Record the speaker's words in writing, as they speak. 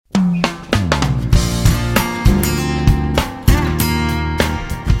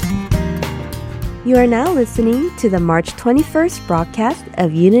You are now listening to the March 21st broadcast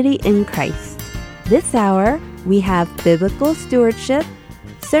of Unity in Christ. This hour, we have Biblical Stewardship,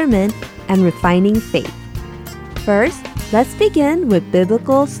 Sermon, and Refining Faith. First, let's begin with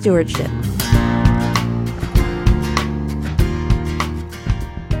Biblical Stewardship.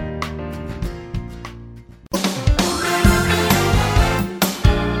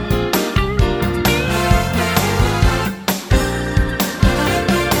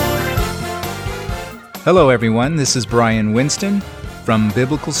 Hello everyone, this is Brian Winston from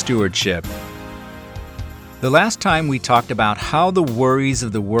Biblical Stewardship. The last time we talked about how the worries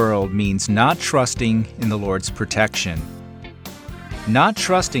of the world means not trusting in the Lord's protection. Not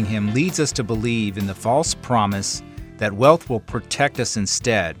trusting Him leads us to believe in the false promise that wealth will protect us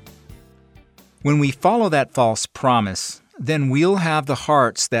instead. When we follow that false promise, then we'll have the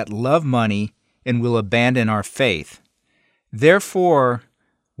hearts that love money and will abandon our faith. Therefore,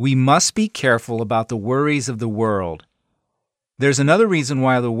 we must be careful about the worries of the world. There's another reason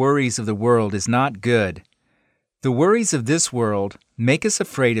why the worries of the world is not good. The worries of this world make us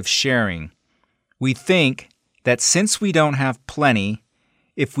afraid of sharing. We think that since we don't have plenty,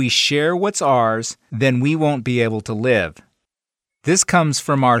 if we share what's ours, then we won't be able to live. This comes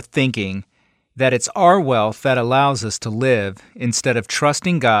from our thinking that it's our wealth that allows us to live instead of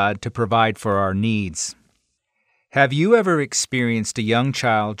trusting God to provide for our needs. Have you ever experienced a young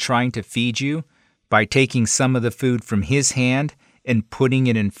child trying to feed you by taking some of the food from his hand and putting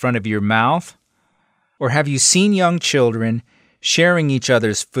it in front of your mouth? Or have you seen young children sharing each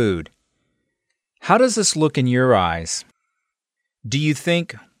other's food? How does this look in your eyes? Do you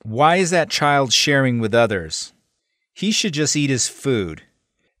think, why is that child sharing with others? He should just eat his food.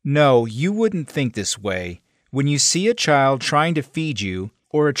 No, you wouldn't think this way. When you see a child trying to feed you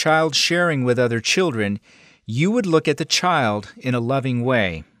or a child sharing with other children, you would look at the child in a loving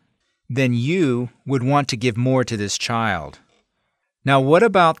way. Then you would want to give more to this child. Now, what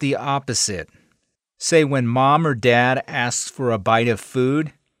about the opposite? Say when mom or dad asks for a bite of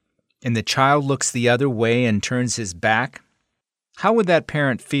food and the child looks the other way and turns his back. How would that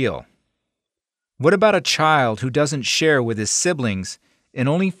parent feel? What about a child who doesn't share with his siblings and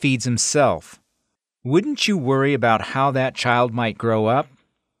only feeds himself? Wouldn't you worry about how that child might grow up?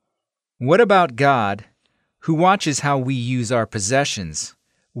 What about God, who watches how we use our possessions?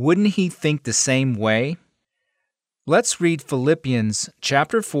 Wouldn't He think the same way? Let's read Philippians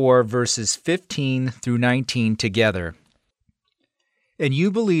chapter 4, verses 15 through 19 together. And you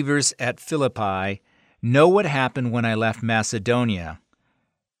believers at Philippi know what happened when I left Macedonia.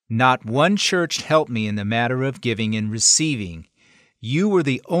 Not one church helped me in the matter of giving and receiving. You were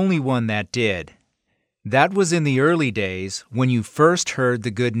the only one that did. That was in the early days when you first heard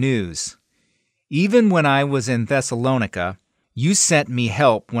the good news. Even when I was in Thessalonica, you sent me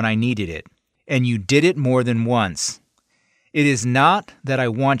help when I needed it, and you did it more than once. It is not that I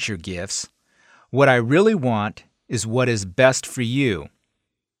want your gifts. What I really want is what is best for you.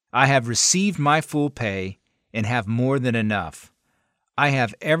 I have received my full pay and have more than enough. I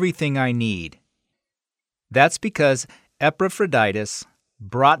have everything I need. That's because Epaphroditus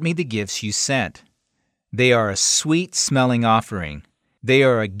brought me the gifts you sent. They are a sweet-smelling offering. They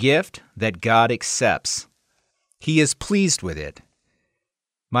are a gift that God accepts. He is pleased with it.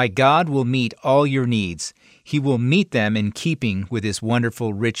 My God will meet all your needs. He will meet them in keeping with His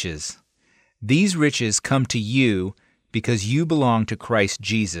wonderful riches. These riches come to you because you belong to Christ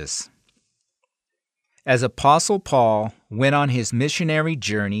Jesus. As Apostle Paul went on his missionary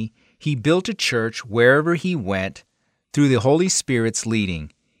journey, he built a church wherever he went through the Holy Spirit's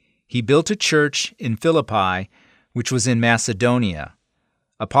leading. He built a church in Philippi, which was in Macedonia.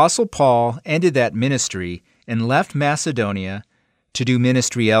 Apostle Paul ended that ministry and left Macedonia to do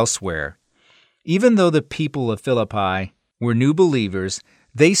ministry elsewhere. Even though the people of Philippi were new believers,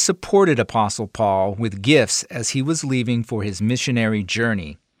 they supported Apostle Paul with gifts as he was leaving for his missionary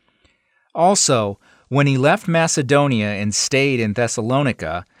journey. Also, when he left Macedonia and stayed in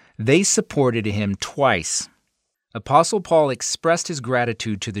Thessalonica, they supported him twice. Apostle Paul expressed his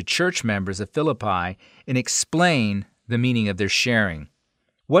gratitude to the church members of Philippi and explained the meaning of their sharing.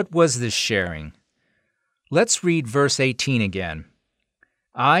 What was this sharing? Let's read verse 18 again.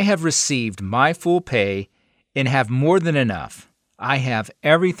 I have received my full pay and have more than enough. I have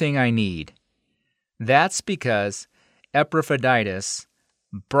everything I need. That's because Epaphroditus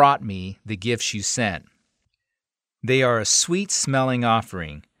brought me the gifts you sent. They are a sweet-smelling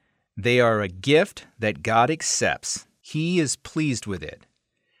offering. They are a gift that God accepts. He is pleased with it.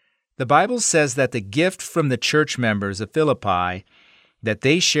 The Bible says that the gift from the church members of Philippi that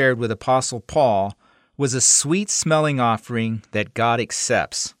they shared with Apostle Paul was a sweet-smelling offering that God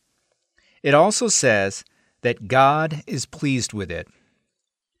accepts. It also says that God is pleased with it.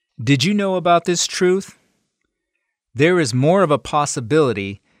 Did you know about this truth? There is more of a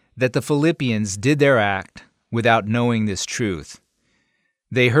possibility that the Philippians did their act without knowing this truth.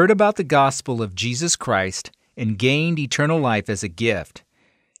 They heard about the gospel of Jesus Christ and gained eternal life as a gift.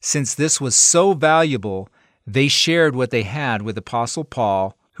 Since this was so valuable, they shared what they had with Apostle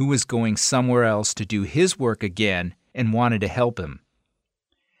Paul, who was going somewhere else to do his work again and wanted to help him.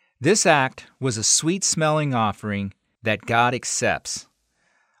 This act was a sweet-smelling offering that God accepts.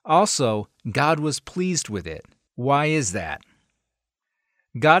 Also, God was pleased with it. Why is that?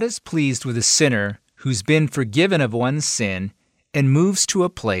 God is pleased with a sinner who's been forgiven of one's sin and moves to a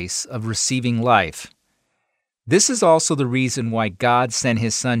place of receiving life. This is also the reason why God sent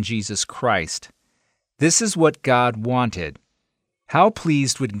His Son Jesus Christ. This is what God wanted. How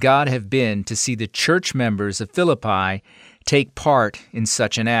pleased would God have been to see the church members of Philippi take part in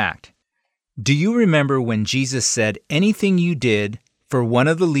such an act? Do you remember when Jesus said, "Anything you did for one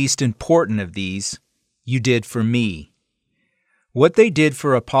of the least important of these, you did for me"? What they did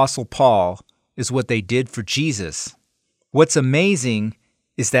for Apostle Paul is what they did for Jesus. What's amazing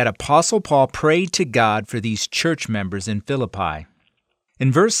is that Apostle Paul prayed to God for these church members in Philippi.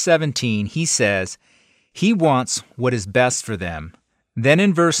 In verse 17, he says, he wants what is best for them. Then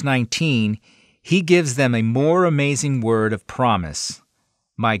in verse 19, he gives them a more amazing word of promise.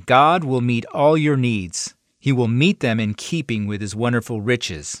 My God will meet all your needs. He will meet them in keeping with His wonderful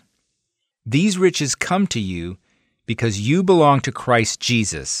riches. These riches come to you because you belong to Christ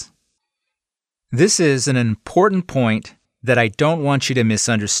Jesus. This is an important point that I don't want you to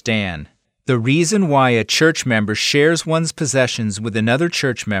misunderstand. The reason why a church member shares one's possessions with another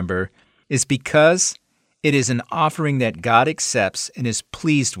church member is because it is an offering that God accepts and is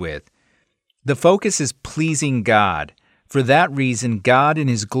pleased with. The focus is pleasing God. For that reason, God in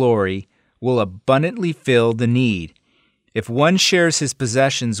His glory will abundantly fill the need. If one shares his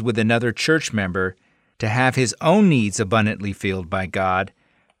possessions with another church member to have his own needs abundantly filled by God,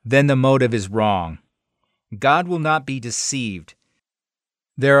 then the motive is wrong. God will not be deceived.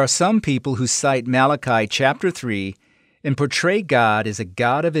 There are some people who cite Malachi chapter 3 and portray God as a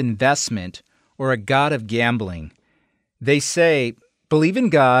God of investment or a God of gambling. They say, believe in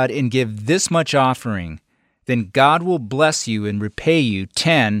God and give this much offering, then God will bless you and repay you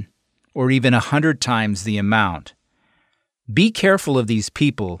 10 or even 100 times the amount. Be careful of these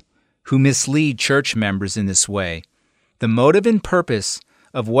people who mislead church members in this way. The motive and purpose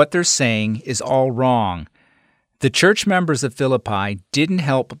of what they're saying is all wrong. The church members of Philippi didn't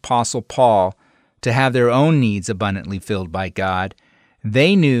help Apostle Paul to have their own needs abundantly filled by God.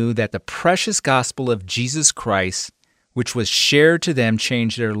 They knew that the precious gospel of Jesus Christ, which was shared to them,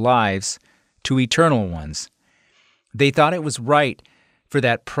 changed their lives to eternal ones. They thought it was right for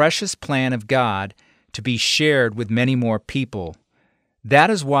that precious plan of God to be shared with many more people. That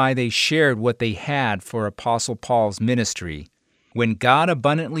is why they shared what they had for Apostle Paul's ministry. When God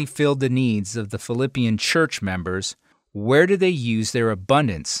abundantly filled the needs of the Philippian church members, where did they use their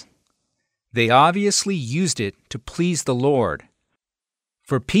abundance? They obviously used it to please the Lord.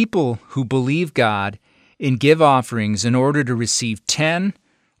 For people who believe God and give offerings in order to receive 10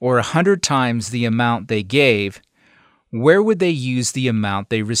 or 100 times the amount they gave, where would they use the amount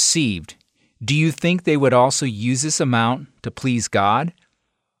they received? Do you think they would also use this amount to please God?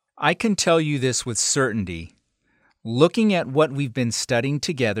 I can tell you this with certainty. Looking at what we've been studying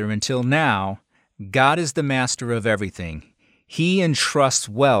together until now, God is the master of everything. He entrusts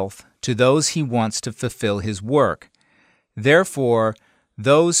wealth to those He wants to fulfill His work. Therefore,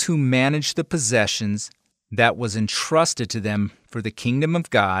 those who manage the possessions that was entrusted to them for the kingdom of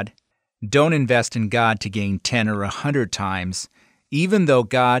God don't invest in God to gain 10 or 100 times, even though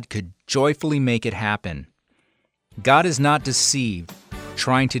God could joyfully make it happen. God is not deceived.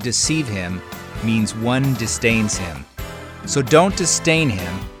 Trying to deceive Him means one disdains Him. So don't disdain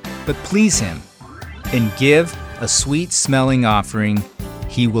Him, but please Him, and give a sweet-smelling offering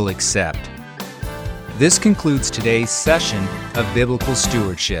He will accept. This concludes today's session of Biblical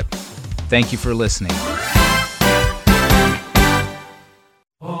Stewardship. Thank you for listening.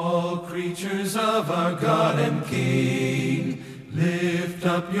 All creatures of our God and King, lift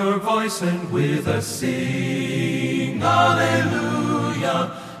up your voice and with us sing.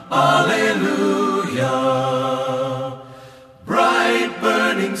 Alleluia, alleluia. Bright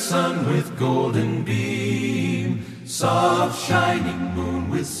burning sun with golden beam, soft shining moon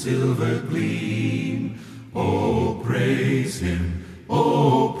with silver gleam. Oh, praise Him,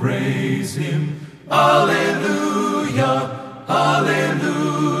 oh, praise Him. Alleluia,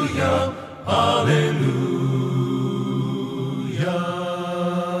 alleluia, alleluia.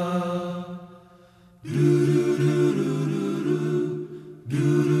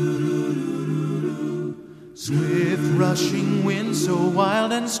 so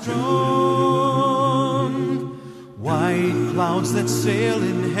wild and strong, white clouds that sail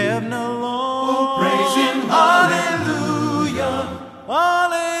in heaven alone. Oh, praise Him, hallelujah,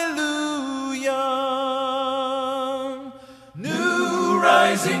 hallelujah. New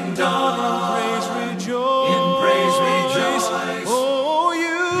rising dawn, praise rejoice, in praise rejoice. Oh,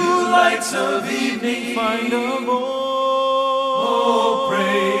 you lights of evening, find a voice. Oh,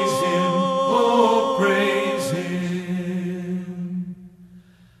 praise Him, oh, praise Him.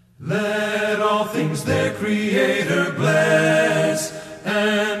 Let all things their Creator bless,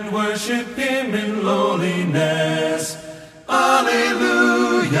 and worship Him in lowliness.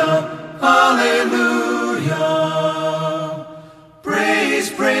 Alleluia, alleluia.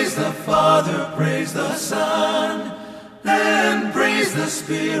 Praise, praise the Father, praise the Son, and praise the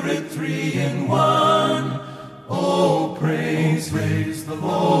Spirit, three in one. Oh, praise, praise the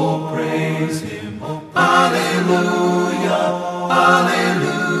Lord, oh, praise Him. Oh, alleluia,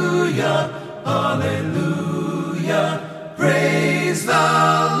 alleluia, alleluia. Praise the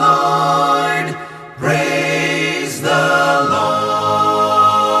Lord, praise the Lord.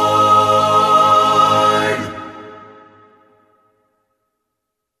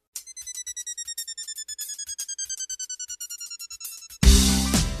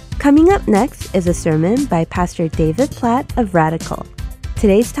 Coming up next is a sermon by Pastor David Platt of Radical.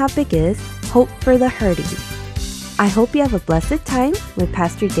 Today's topic is Hope for the Hurting. I hope you have a blessed time with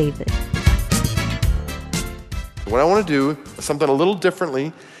Pastor David. What I want to do is something a little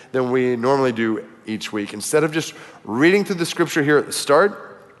differently than we normally do each week. Instead of just reading through the scripture here at the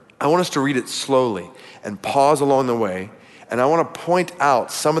start, I want us to read it slowly and pause along the way. And I want to point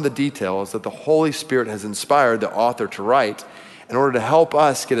out some of the details that the Holy Spirit has inspired the author to write in order to help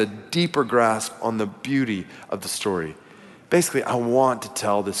us get a deeper grasp on the beauty of the story. Basically, I want to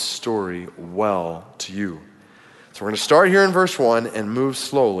tell this story well to you. So we're going to start here in verse 1 and move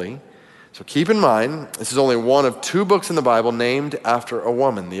slowly. So keep in mind, this is only one of two books in the Bible named after a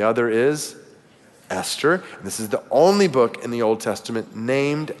woman. The other is Esther. And this is the only book in the Old Testament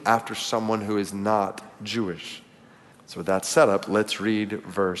named after someone who is not Jewish. So with that set up, let's read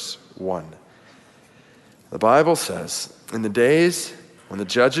verse 1. The Bible says, "In the days when the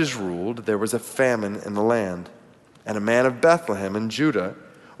judges ruled, there was a famine in the land, and a man of Bethlehem in Judah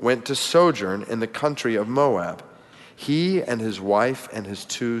went to sojourn in the country of Moab, he and his wife and his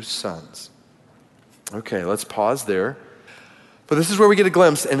 2 sons." Okay, let's pause there. But this is where we get a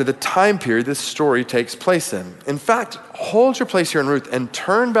glimpse into the time period this story takes place in. In fact, hold your place here in Ruth and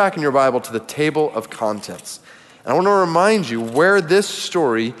turn back in your Bible to the table of contents. And I want to remind you where this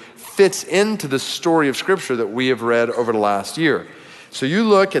story fits into the story of Scripture that we have read over the last year. So you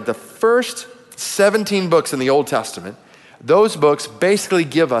look at the first 17 books in the Old Testament. Those books basically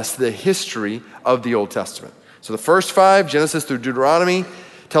give us the history of the Old Testament. So the first 5, Genesis through Deuteronomy,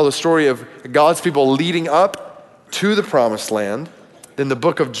 tell the story of God's people leading up to the promised land. Then the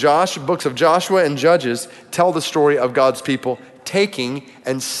books of Joshua and Judges tell the story of God's people taking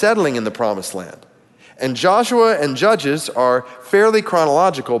and settling in the promised land. And Joshua and Judges are fairly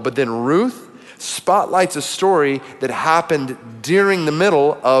chronological, but then Ruth spotlights a story that happened during the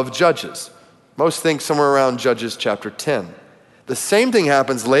middle of Judges. Most think somewhere around Judges chapter 10. The same thing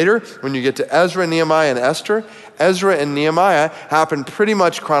happens later when you get to Ezra, Nehemiah, and Esther. Ezra and Nehemiah happen pretty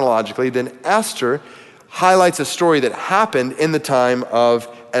much chronologically. Then Esther highlights a story that happened in the time of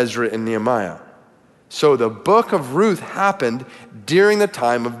Ezra and Nehemiah. So the book of Ruth happened during the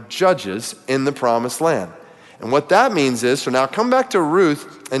time of Judges in the promised land. And what that means is, so now come back to Ruth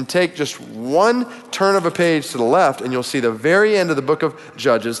and take just one turn of a page to the left, and you'll see the very end of the book of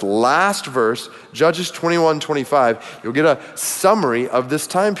Judges, last verse, Judges 21:25. You'll get a summary of this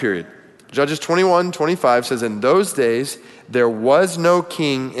time period. Judges 21:25 says, "In those days there was no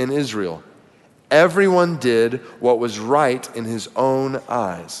king in Israel. Everyone did what was right in his own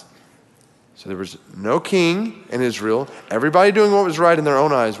eyes." So there was no king in Israel, everybody doing what was right in their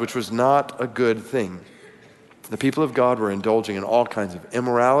own eyes, which was not a good thing. The people of God were indulging in all kinds of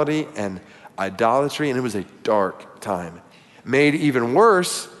immorality and idolatry, and it was a dark time. Made even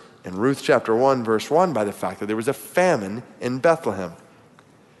worse in Ruth chapter 1, verse 1, by the fact that there was a famine in Bethlehem.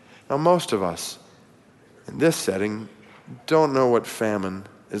 Now, most of us in this setting don't know what famine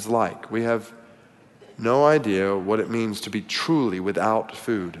is like. We have no idea what it means to be truly without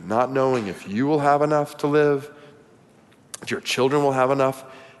food, not knowing if you will have enough to live, if your children will have enough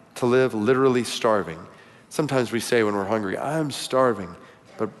to live, literally starving. Sometimes we say when we're hungry, "I'm starving,"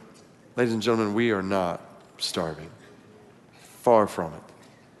 but ladies and gentlemen, we are not starving. Far from it.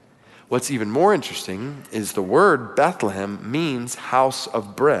 What's even more interesting is the word Bethlehem means house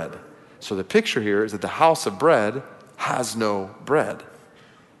of bread. So the picture here is that the house of bread has no bread.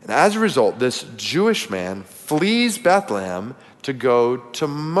 And as a result, this Jewish man flees Bethlehem to go to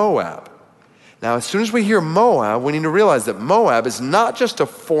Moab. Now, as soon as we hear Moab, we need to realize that Moab is not just a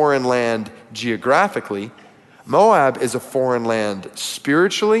foreign land geographically. Moab is a foreign land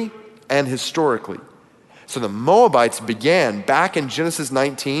spiritually and historically. So the Moabites began back in Genesis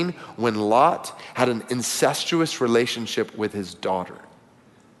 19 when Lot had an incestuous relationship with his daughter.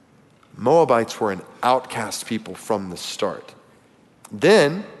 Moabites were an outcast people from the start.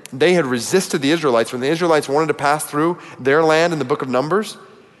 Then they had resisted the Israelites when the Israelites wanted to pass through their land in the book of Numbers,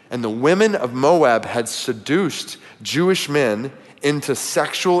 and the women of Moab had seduced Jewish men into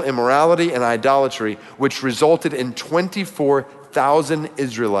sexual immorality and idolatry, which resulted in 24,000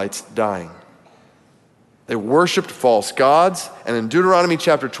 Israelites dying. They worshiped false gods, and in Deuteronomy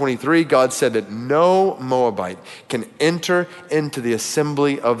chapter 23, God said that no Moabite can enter into the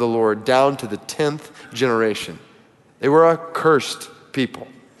assembly of the Lord down to the 10th generation. They were a cursed people.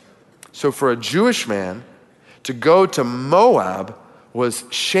 So for a Jewish man to go to Moab was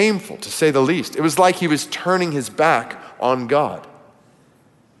shameful, to say the least. It was like he was turning his back on God.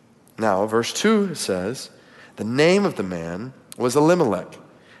 Now, verse 2 says, the name of the man was Elimelech,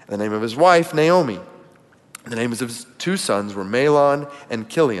 and the name of his wife, Naomi. The names of his two sons were Mahlon and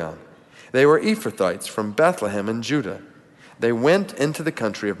Chilion. They were Ephrathites from Bethlehem in Judah. They went into the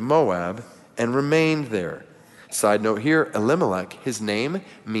country of Moab and remained there. Side note here, Elimelech, his name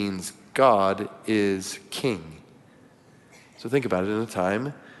means God is king. So think about it, in a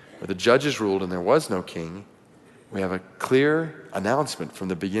time where the judges ruled and there was no king, we have a clear announcement from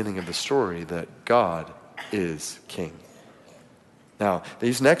the beginning of the story that God is king. Now,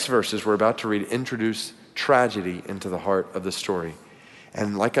 these next verses we're about to read introduce tragedy into the heart of the story.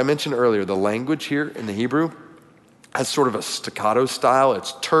 And like I mentioned earlier, the language here in the Hebrew has sort of a staccato style.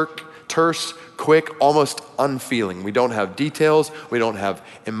 It's terse, quick, almost unfeeling. We don't have details. We don't have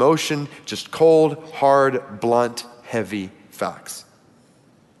emotion, just cold, hard, blunt, heavy facts.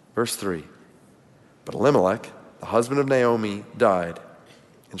 Verse 3, but Elimelech, the husband of Naomi, died,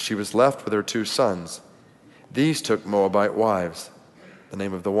 and she was left with her two sons. These took Moabite wives. The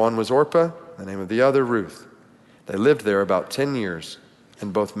name of the one was Orpah, the name of the other Ruth. They lived there about 10 years,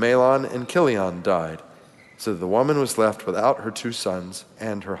 and both Mahlon and Chilion died, so that the woman was left without her two sons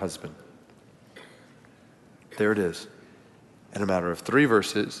and her husband. There it is. In a matter of 3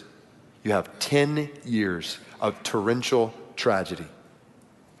 verses, you have 10 years of torrential tragedy.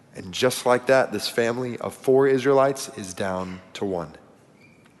 And just like that, this family of 4 Israelites is down to 1.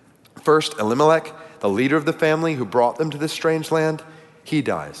 First, Elimelech, the leader of the family who brought them to this strange land, he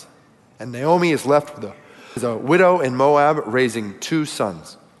dies. And Naomi is left with a widow in Moab raising 2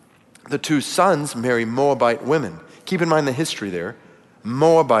 sons. The 2 sons marry Moabite women. Keep in mind the history there.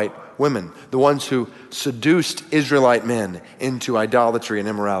 Moabite women, the ones who seduced Israelite men into idolatry and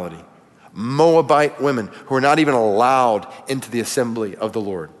immorality. Moabite women who are not even allowed into the assembly of the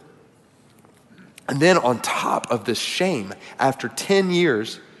Lord. And then on top of this shame, after 10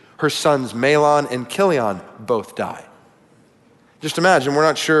 years, her sons Mahlon and Chilion both die. Just imagine, we're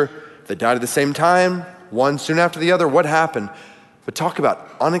not sure if they died at the same time, one soon after the other, what happened. But talk about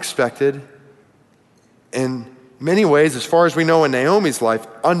unexpected, in many ways, as far as we know in Naomi's life,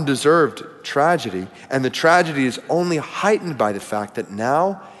 undeserved tragedy. And the tragedy is only heightened by the fact that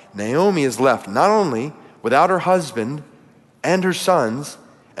now Naomi is left not only without her husband and her sons,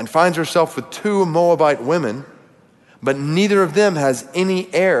 and finds herself with 2 Moabite women, but neither of them has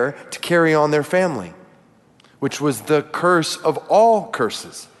any heir to carry on their family, which was the curse of all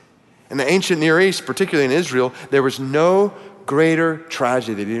curses. In the ancient Near East, particularly in Israel, there was no greater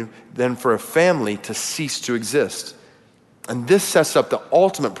tragedy than for a family to cease to exist. And this sets up the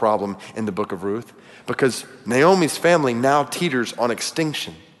ultimate problem in the book of Ruth, because Naomi's family now teeters on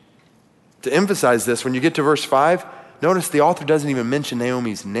extinction. To emphasize this, when you get to verse 5, notice the author doesn't even mention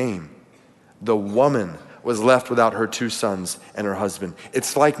Naomi's name. The woman was left without her 2 sons and her husband.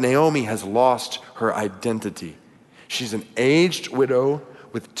 It's like Naomi has lost her identity. She's an aged widow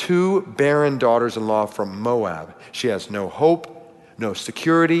with 2 barren daughters-in-law from Moab. She has no hope, no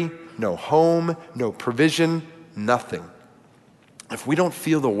security, no home, no provision, nothing. If we don't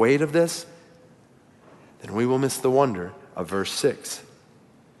feel the weight of this, then we will miss the wonder of verse 6.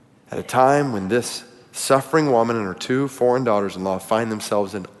 At a time when this suffering woman and her 2 foreign daughters-in-law find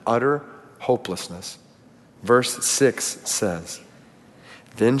themselves in utter hopelessness, verse 6 says,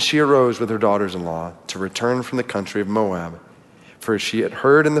 then she arose with her daughters-in-law to return from the country of Moab, for she had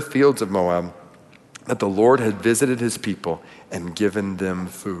heard in the fields of Moab that the Lord had visited his people and given them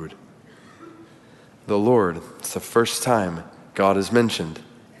food. The Lord, it's the first time God is mentioned,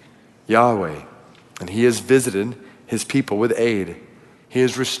 Yahweh, and he has visited his people with aid. He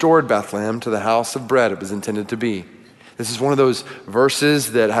has restored Bethlehem to the house of bread it was intended to be. This is one of those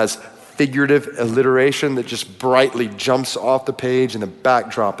verses that has figurative alliteration that just brightly jumps off the page in the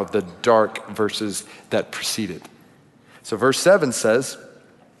backdrop of the dark verses that precede it. So verse 7 says,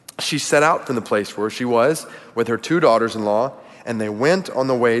 she set out from the place where she was with her 2 daughters-in-law, and they went on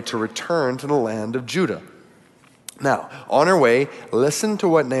the way to return to the land of Judah. Now, on her way, listen to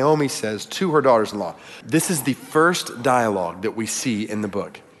what Naomi says to her daughters-in-law. This is the first dialogue that we see in the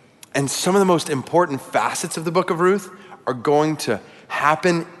book. And some of the most important facets of the book of Ruth are going to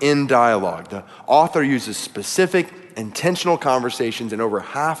happen in dialogue. The author uses specific, intentional conversations in over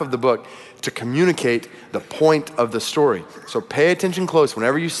half of the book to communicate the point of the story. So pay attention close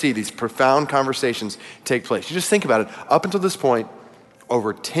whenever you see these profound conversations take place. You just think about it. Up until this point,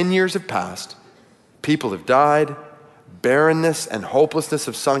 over 10 years have passed. People have died. Barrenness and hopelessness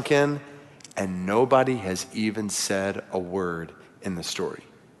have sunk in, and nobody has even said a word in the story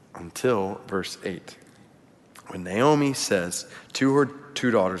until verse 8. When Naomi says to her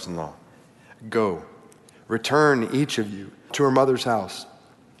 2 daughters-in-law, "Go, return each of you to her mother's house.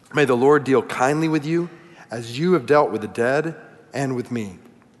 May the Lord deal kindly with you as you have dealt with the dead and with me.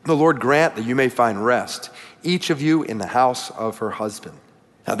 The Lord grant that you may find rest, each of you in the house of her husband."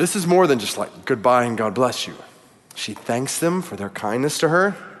 Now this is more than just like goodbye and God bless you. She thanks them for their kindness to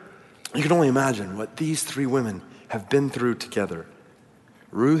her. You can only imagine what these 3 women have been through together.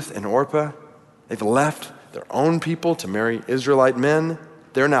 Ruth and Orpah, they've left their own people to marry Israelite men.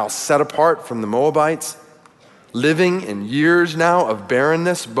 They're now set apart from the Moabites, living in years now of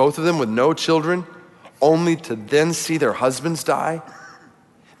barrenness, both of them with no children, only to then see their husbands die.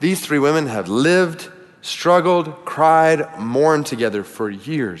 These 3 women have lived, struggled, cried, mourned together for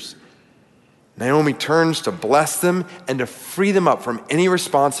years. Naomi turns to bless them and to free them up from any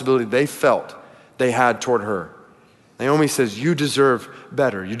responsibility they felt they had toward her. Naomi says, you deserve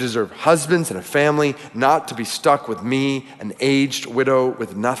better. You deserve husbands and a family, not to be stuck with me, an aged widow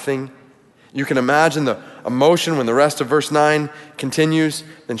with nothing. You can imagine the emotion when the rest of verse 9 continues.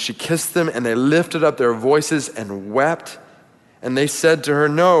 Then she kissed them, and they lifted up their voices and wept. And they said to her,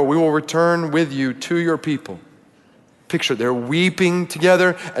 "No, we will return with you to your people." Picture, they're weeping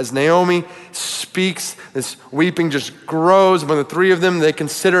together as Naomi speaks. This weeping just grows among the 3 of them. They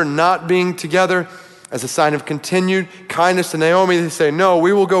consider not being together as a sign of continued kindness to Naomi. They say, "No,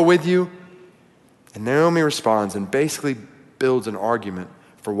 we will go with you." And Naomi responds and basically builds an argument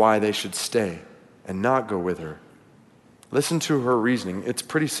for why they should stay and not go with her. Listen to her reasoning. It's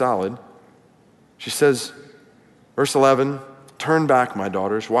pretty solid. She says, verse 11, "Turn back, my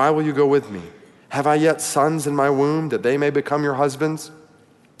daughters. Why will you go with me? Have I yet sons in my womb that they may become your husbands?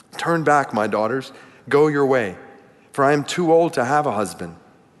 Turn back, my daughters. Go your way, for I am too old to have a husband.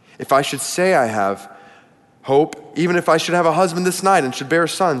 If I should say I have hope, even if I should have a husband this night and should bear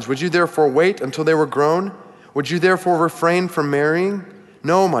sons, would you therefore wait until they were grown? Would you therefore refrain from marrying?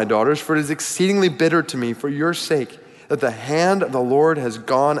 No, my daughters, for it is exceedingly bitter to me for your sake that the hand of the Lord has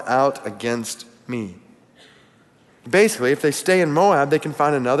gone out against me." Basically, if they stay in Moab, they can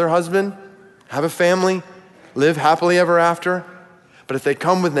find another husband, have a family, live happily ever after. But if they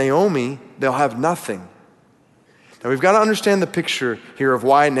come with Naomi, they'll have nothing. Now we've got to understand the picture here of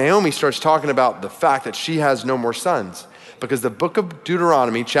why Naomi starts talking about the fact that she has no more sons. Because the book of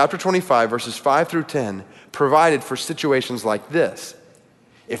Deuteronomy, chapter 25, verses 5 through 10, provided for situations like this.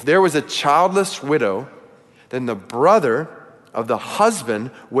 If there was a childless widow, then the brother of the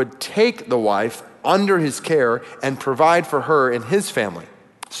husband would take the wife under his care and provide for her and his family.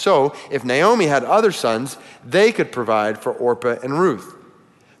 So if Naomi had other sons, they could provide for Orpah and Ruth.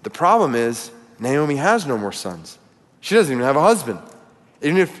 The problem is Naomi has no more sons. She doesn't even have a husband.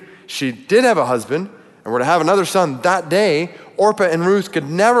 Even if she did have a husband and were to have another son that day, Orpah and Ruth could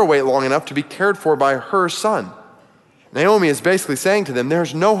never wait long enough to be cared for by her son. Naomi is basically saying to them,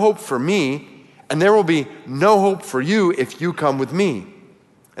 there's no hope for me, and there will be no hope for you if you come with me.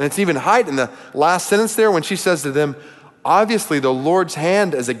 And it's even heightened in the last sentence there when she says to them, obviously the Lord's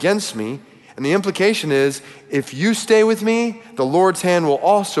hand is against me, and the implication is, if you stay with me, the Lord's hand will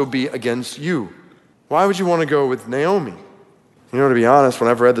also be against you. Why would you want to go with Naomi? You know, to be honest, when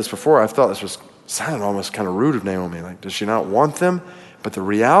I've read this before, I've thought this sounded almost kind of rude of Naomi. Like, does she not want them? But the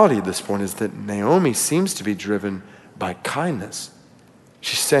reality at this point is that Naomi seems to be driven by kindness.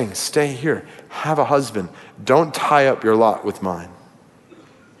 She's saying, stay here, have a husband, don't tie up your lot with mine.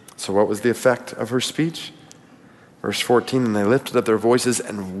 So what was the effect of her speech? Verse 14, and they lifted up their voices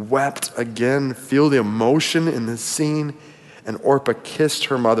and wept again. Feel the emotion in this scene. And Orpah kissed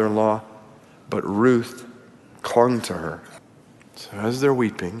her mother-in-law, but Ruth clung to her. So as they're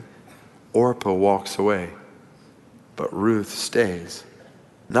weeping, Orpah walks away. but Ruth stays.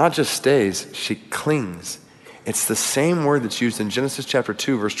 Not just stays, she clings. It's the same word that's used in Genesis chapter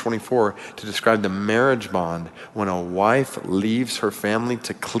 2, verse 24 to describe the marriage bond when a wife leaves her family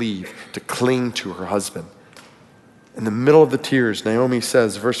to cleave, to cling to her husband. In the middle of the tears, Naomi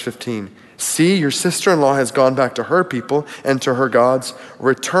says, verse 15, "See, your sister-in-law has gone back to her people and to her gods.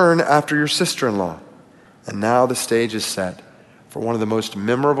 Return after your sister-in-law." And now the stage is set for one of the most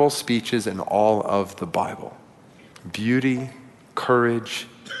memorable speeches in all of the Bible. Beauty, courage,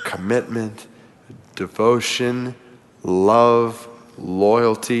 commitment, devotion, love,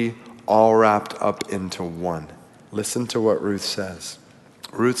 loyalty, all wrapped up into one. Listen to what Ruth says.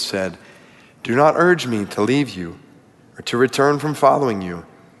 Ruth said, "Do not urge me to leave you or to return from following you.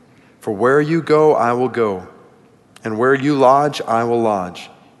 For where you go, I will go, and where you lodge, I will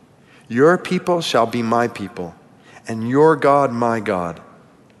lodge. Your people shall be my people, and your God my God.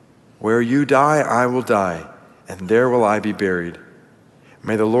 Where you die, I will die, and there will I be buried.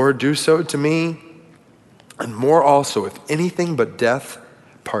 May the Lord do so to me, and more also, if anything but death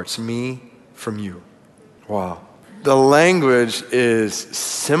parts me from you." Wow. The language is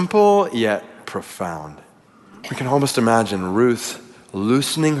simple yet profound. We can almost imagine Ruth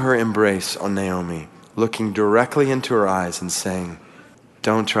loosening her embrace on Naomi, looking directly into her eyes and saying,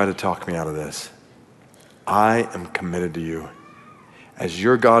 "Don't try to talk me out of this. I am committed to you. As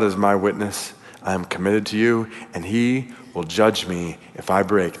your God is my witness, I am committed to you, and he will judge me if I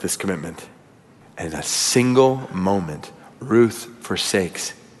break this commitment." And in a single moment, Ruth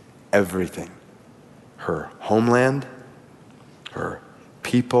forsakes everything. Her homeland, her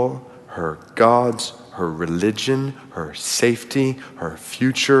people, her gods, her religion, her safety, her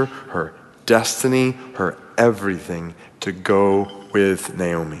future, her destiny, her everything to go with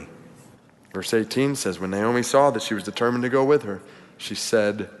Naomi. Verse 18 says, when Naomi saw that she was determined to go with her, she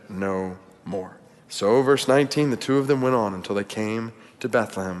said no more. So, verse 19, the two of them went on until they came to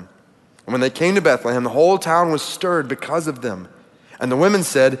Bethlehem. And when they came to Bethlehem, the whole town was stirred because of them. And the women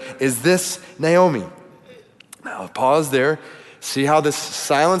said, "Is this Naomi?" Now, pause there. See how this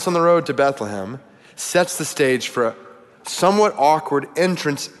silence on the road to Bethlehem sets the stage for a somewhat awkward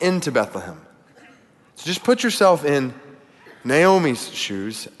entrance into Bethlehem. So just put yourself in Naomi's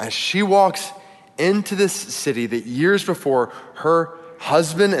shoes as she walks into this city that years before her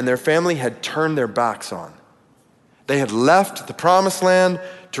husband and their family had turned their backs on. They had left the promised land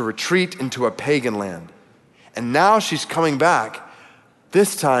to retreat into a pagan land. And now she's coming back,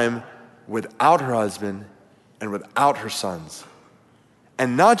 this time without her husband and without her sons.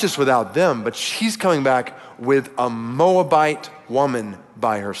 And not just without them, but she's coming back with a Moabite woman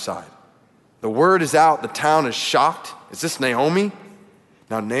by her side. The word is out, the town is shocked. Is this Naomi?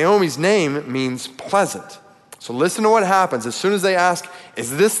 Now, Naomi's name means pleasant. So listen to what happens. As soon as they ask,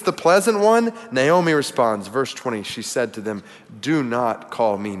 "Is this the pleasant one?" Naomi responds, verse 20, she said to them, "Do not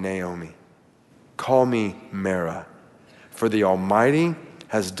call me Naomi. Call me Mara, for the Almighty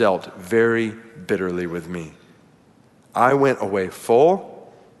has dealt very bitterly with me. I went away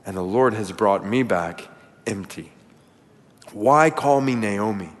full, and the Lord has brought me back empty. Why call me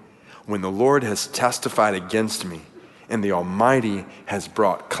Naomi when the Lord has testified against me and the Almighty has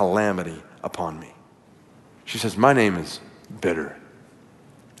brought calamity upon me?" She says, "My name is bitter.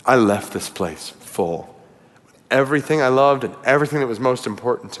 I left this place full, with everything I loved and everything that was most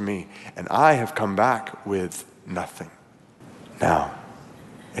important to me, and I have come back with nothing." Now,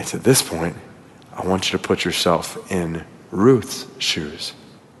 it's at this point I want you to put yourself in Ruth's shoes.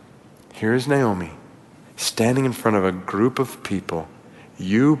 Here is Naomi standing in front of a group of people,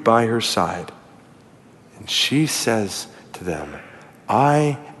 you by her side, and she says to them,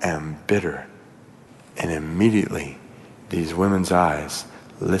 "I am bitter." And immediately, these women's eyes,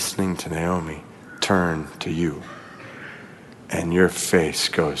 listening to Naomi, turn to you. And your face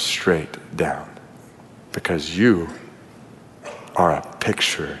goes straight down because you are a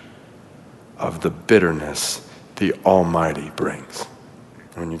picture of the bitterness the Almighty brings.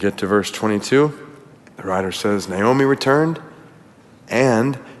 When you get to verse 22, the writer says, Naomi returned,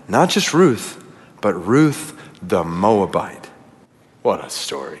 and not just Ruth, but Ruth the Moabite. What a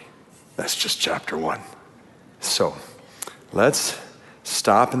story. That's just chapter 1. So let's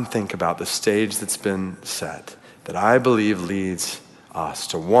stop and think about the stage that's been set that I believe leads us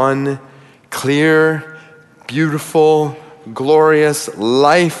to one clear, beautiful, glorious,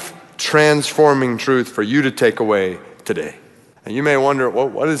 life-transforming truth for you to take away today. And you may wonder,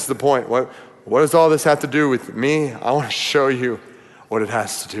 what is the point? What does all this have to do with me? I want to show you what it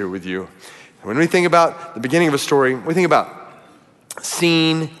has to do with you. When we think about the beginning of a story, we think about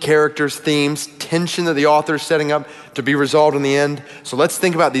scene, characters, themes, tension that the author is setting up. to be resolved in the end. So let's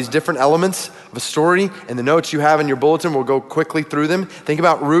think about these different elements of a story. In the notes you have in your bulletin, we'll go quickly through them. Think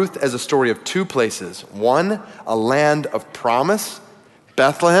about Ruth as a story of two places. One, a land of promise,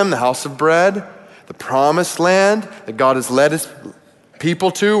 Bethlehem, the house of bread, the promised land that God has led his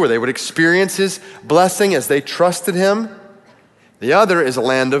people to, where they would experience his blessing as they trusted him. The other is a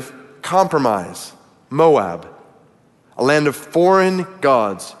land of compromise, Moab, a land of foreign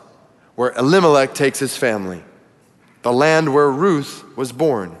gods, where Elimelech takes his family, the land where Ruth was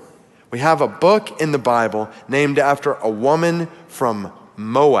born. We have a book in the Bible named after a woman from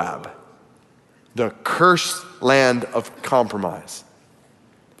Moab, the cursed land of compromise.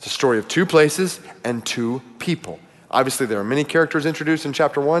 It's a story of two places and two people. Obviously, there are many characters introduced in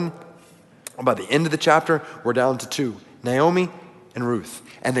chapter 1. By the end of the chapter, we're down to two, Naomi and Ruth,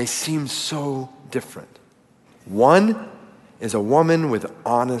 and they seem so different. One is a woman with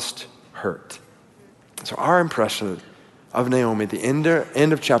honest hurt. So our impression of Naomi at the end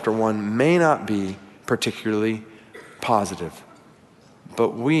of chapter 1 may not be particularly positive, but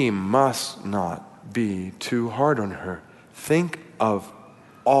we must not be too hard on her. Think of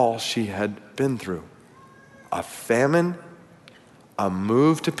all she had been through. A famine, a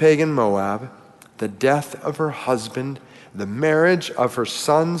move to pagan Moab, the death of her husband, the marriage of her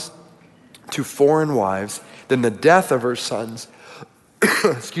sons to foreign wives, then the death of her sons,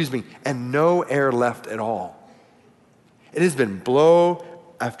 and no heir left at all. It has been blow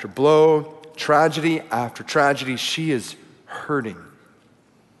after blow, tragedy after tragedy. She is hurting.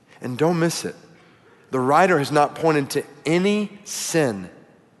 And don't miss it. The writer has not pointed to any sin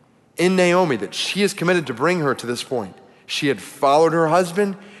in Naomi that she has committed to bring her to this point. She had followed her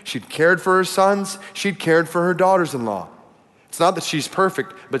husband. She'd cared for her sons. She'd cared for her daughters-in-law. It's not that she's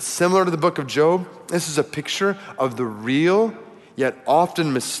perfect, but similar to the book of Job, this is a picture of the real, yet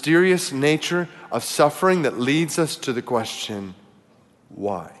often mysterious nature of suffering that leads us to the question,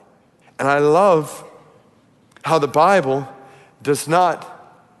 why? And I love how the Bible does not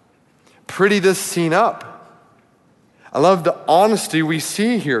pretty this scene up. I love the honesty we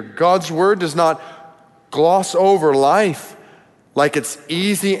see here. God's word does not gloss over life like it's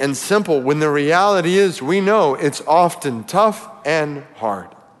easy and simple, when the reality is we know it's often tough and hard.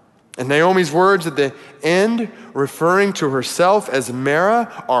 And Naomi's words at the end, referring to herself as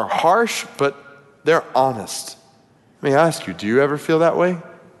Mara, are harsh, but they're honest. Let me ask you, do you ever feel that way?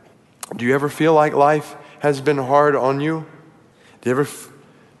 Do you ever feel like life has been hard on you? Do you ever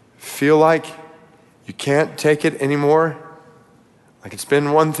feel like you can't take it anymore? Like it's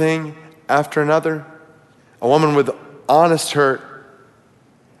been one thing after another? A woman with honest hurt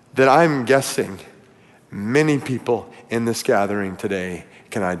that I'm guessing many people in this gathering today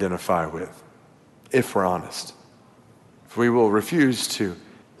can identify with, if we're honest. If we will refuse to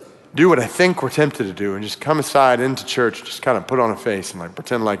do what I think we're tempted to do and just come aside into church, just kind of put on a face and like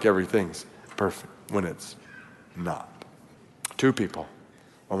pretend like everything's perfect when it's not. Two people,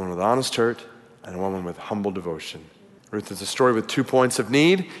 a woman with honest hurt and a woman with humble devotion. Ruth is a story with 2 points of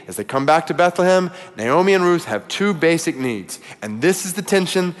need. As they come back to Bethlehem, Naomi and Ruth have two basic needs. And this is the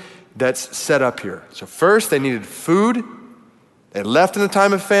tension that's set up here. So first, they needed food. They left in a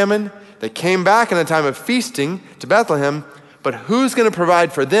time of famine. They came back in a time of feasting to Bethlehem. But who's going to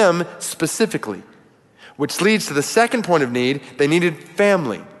provide for them specifically? Which leads to the second point of need. They needed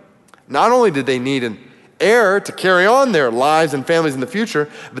family. Not only did they need an heir to carry on their lives and families in the future,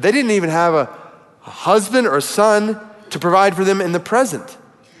 but they didn't even have a husband or son to provide for them in the present.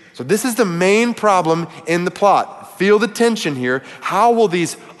 So this is the main problem in the plot. Feel the tension here. How will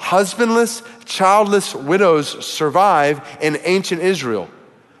these husbandless, childless widows survive in ancient Israel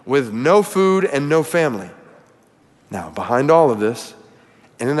with no food and no family? Now, behind all of this,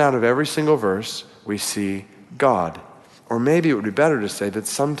 in and out of every single verse, we see God. Or maybe it would be better to say that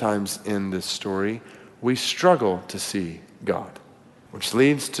sometimes in this story, we struggle to see God, which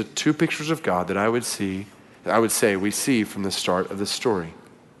leads to two pictures of God that I would say we see from the start of this story.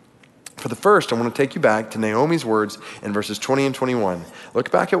 For the first, I want to take you back to Naomi's words in verses 20 and 21. Look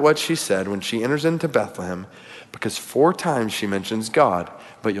back at what she said when she enters into Bethlehem, because 4 times she mentions God,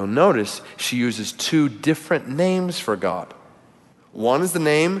 but you'll notice she uses 2 different names for God. One is the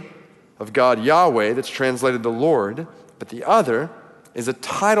name of God Yahweh, that's translated the Lord, but the other is a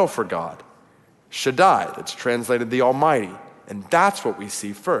title for God, Shaddai, that's translated the Almighty, and that's what we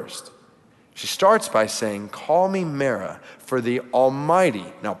see first. She starts by saying, "Call me Mara, for the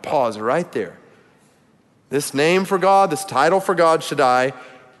Almighty." Now pause right there. This name for God, this title for God, Shaddai,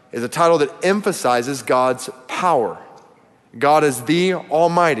 is a title that emphasizes God's power. God is the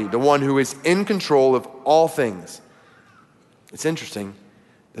Almighty, the one who is in control of all things. It's interesting.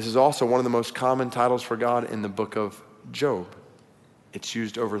 This is also one of the most common titles for God in the book of Job. It's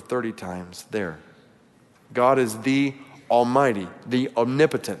used over 30 times there. God is the Almighty, the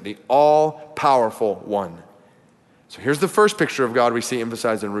omnipotent, the all-powerful one. So here's the first picture of God we see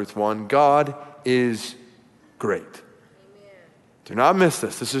emphasized in Ruth 1. God is great. Amen. Do not miss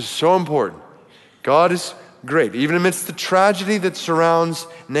this. This is so important. God is great. Even amidst the tragedy that surrounds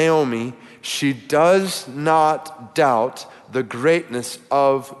Naomi, she does not doubt the greatness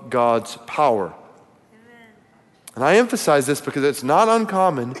of God's power. Amen. And I emphasize this because it's not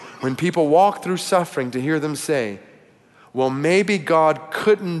uncommon when people walk through suffering to hear them say, well, maybe God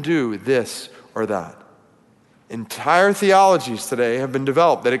couldn't do this or that. Entire theologies today have been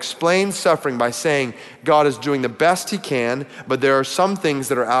developed that explain suffering by saying God is doing the best he can, but there are some things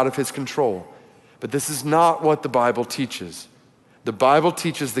that are out of his control. But this is not what the Bible teaches. The Bible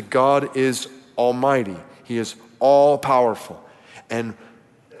teaches that God is almighty. He is all-powerful. And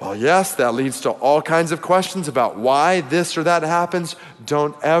while yes, that leads to all kinds of questions about why this or that happens,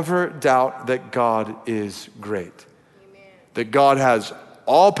 don't ever doubt that God is great. Amen. That God has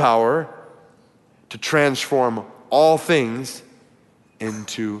all power to transform all things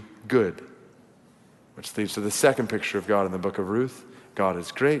into good. Which leads to the second picture of God in the book of Ruth. God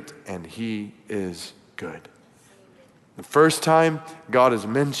is great and he is good. The first time God is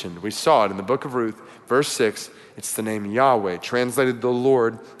mentioned, we saw it in the book of Ruth, verse 6, it's the name Yahweh, translated the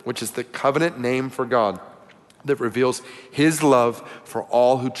Lord, which is the covenant name for God that reveals his love for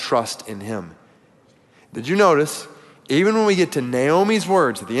all who trust in him. Did you notice, even when we get to Naomi's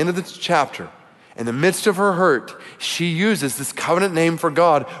words at the end of this chapter, in the midst of her hurt, she uses this covenant name for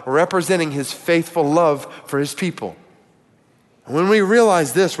God, representing his faithful love for his people. And when we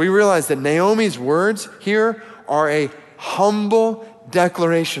realize this, we realize that Naomi's words here are a humble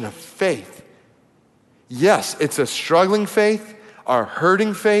declaration of faith. Yes, it's a struggling faith, a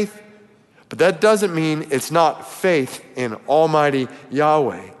hurting faith, but that doesn't mean it's not faith in Almighty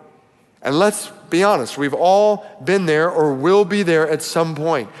Yahweh. And let's be honest, we've all been there or will be there at some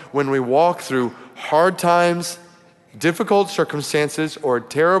point when we walk through hard times, difficult circumstances, or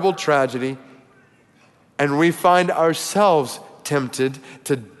terrible tragedy, and we find ourselves tempted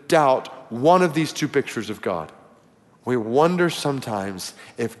to doubt one of these two pictures of God. We wonder sometimes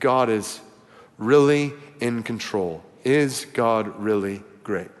if God is really in control. Is God really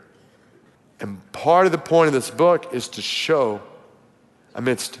great? And part of the point of this book is to show,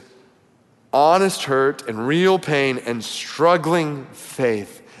 amidst honest hurt and real pain and struggling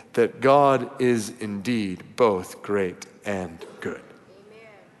faith, that God is indeed both great and good. Amen.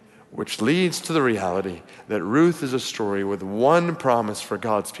 Which leads to the reality that Ruth is a story with one promise for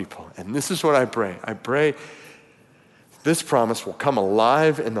God's people. And this is what I pray. I pray this promise will come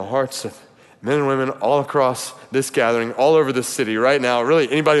alive in the hearts of men and women all across this gathering, all over this city right now.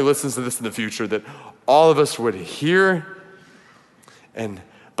 Really, anybody who listens to this in the future, that all of us would hear and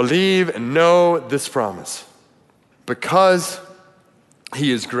believe and know this promise. Because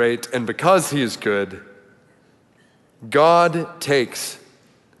he is great and because he is good, God takes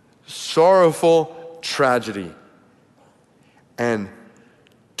sorrowful tragedy and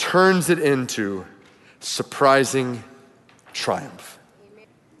turns it into surprising triumph.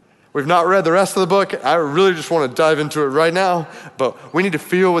 We've not read the rest of the book. I really just want to dive into it right now, but we need to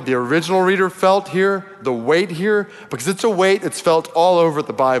feel what the original reader felt here, the weight here, because it's a weight that's felt all over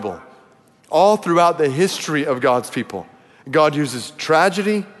the Bible, all throughout the history of God's people. God uses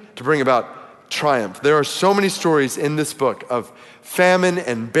tragedy to bring about triumph. There are so many stories in this book of famine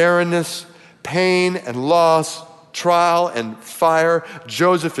and barrenness, pain and loss, trial and fire.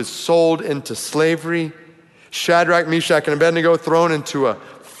 Joseph is sold into slavery. Shadrach, Meshach, and Abednego thrown into a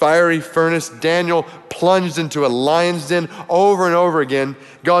fiery furnace. Daniel plunged into a lion's den. Over and over again,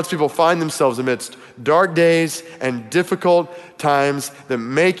 God's people find themselves amidst dark days and difficult times that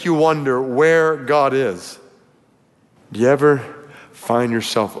make you wonder where God is. Do you ever find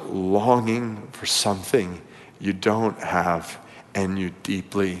yourself longing for something you don't have and you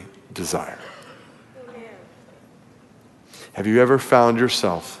deeply desire? Amen. Have you ever found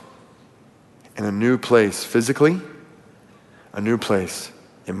yourself in a new place physically, a new place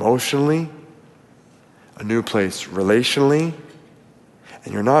emotionally, a new place relationally,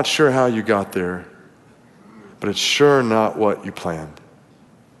 and you're not sure how you got there, but it's sure not what you planned?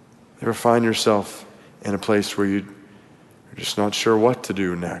 You ever find yourself in a place where you're just not sure what to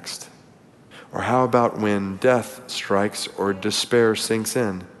do next? Or how about when death strikes or despair sinks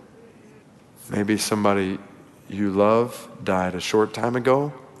in? Maybe somebody you love died a short time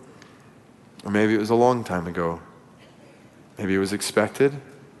ago, or maybe it was a long time ago. Maybe it was expected.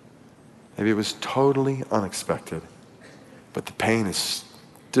 Maybe it was totally unexpected. But the pain is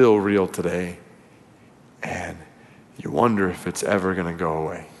still real today, and you wonder if it's ever going to go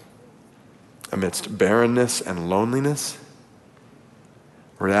away. Amidst barrenness and loneliness,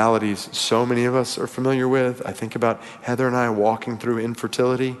 realities so many of us are familiar with. I think about Heather and I walking through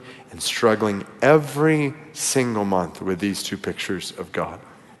infertility and struggling every single month with these two pictures of God.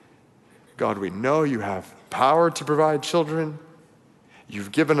 God, we know you have power to provide children.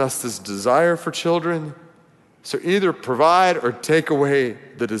 You've given us this desire for children. So either provide or take away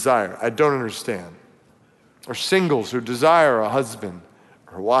the desire. I don't understand. Or singles who desire a husband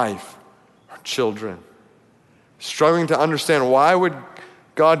or wife or children. Struggling to understand, why would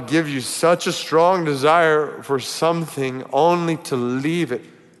God give you such a strong desire for something only to leave it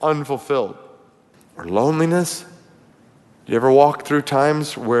unfulfilled? Or loneliness. Do you ever walk through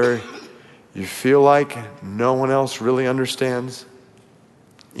times where you feel like no one else really understands?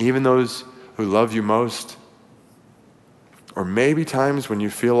 Even those who love you most? Or maybe times when you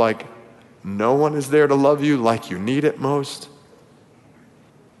feel like no one is there to love you like you need it most?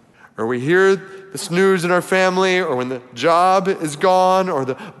 Or we hear this news in our family, or when the job is gone, or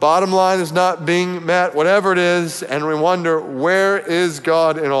the bottom line is not being met, whatever it is, and we wonder, where is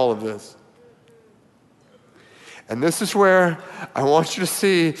God in all of this? And this is where I want you to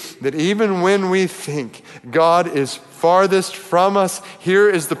see that even when we think God is farthest from us, here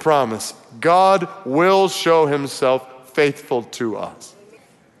is the promise. God will show himself faithful to us.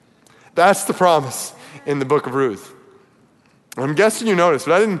 That's the promise in the book of Ruth. I'm guessing you noticed,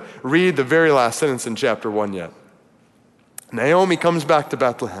 but I didn't read the very last sentence in chapter 1 yet. Naomi comes back to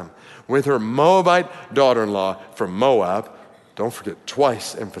Bethlehem with her Moabite daughter-in-law from Moab. Don't forget,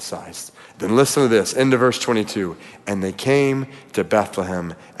 twice emphasized. Then listen to this, end of verse 22. And they came to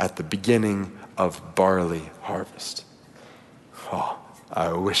Bethlehem at the beginning of barley harvest. Oh,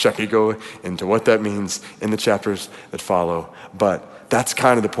 I wish I could go into what that means in the chapters that follow, but that's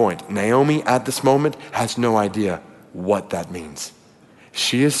kind of the point. Naomi at this moment has no idea what that means.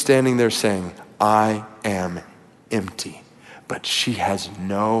 She is standing there saying, I am empty. But she has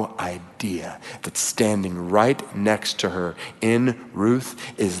no idea that standing right next to her in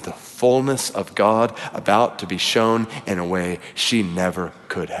Ruth is the fullness of God about to be shown in a way she never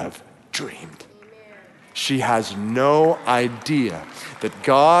could have dreamed. She has no idea that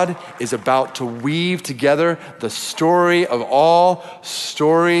God is about to weave together the story of all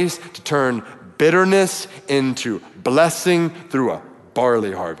stories to turn bitterness into blessing through a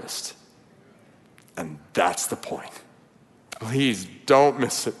barley harvest. And that's the point. Please don't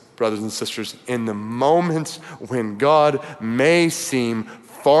miss it, brothers and sisters. In the moments when God may seem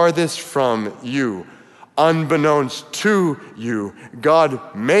farthest from you, unbeknownst to you,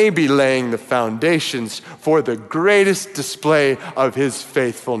 God may be laying the foundations for the greatest display of his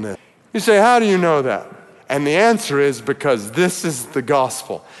faithfulness. You say, how do you know that? And the answer is because this is the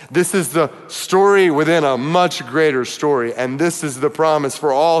gospel. This is the story within a much greater story. And this is the promise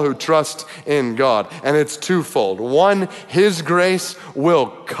for all who trust in God. And it's twofold. One, his grace will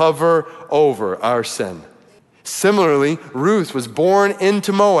cover over our sin. Similarly, Ruth was born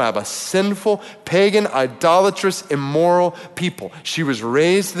into Moab, a sinful, pagan, idolatrous, immoral people. She was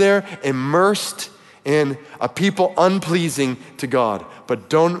raised there, immersed in a people unpleasing to God. But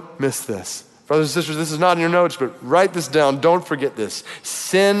don't miss this. Brothers and sisters, this is not in your notes, but write this down. Don't forget this.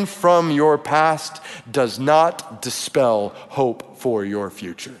 Sin from your past does not dispel hope for your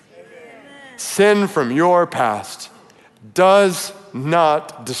future. Sin from your past does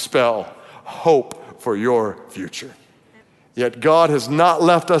not dispel hope for your future. Yet God has not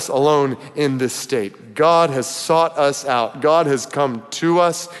left us alone in this state. God has sought us out. God has come to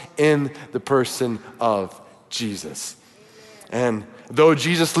us in the person of Jesus. And though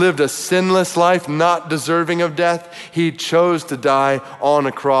Jesus lived a sinless life, not deserving of death, he chose to die on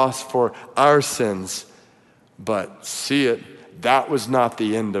a cross for our sins. But see it, that was not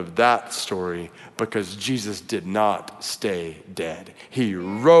the end of that story, because Jesus did not stay dead. He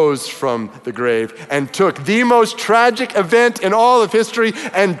rose from the grave and took the most tragic event in all of history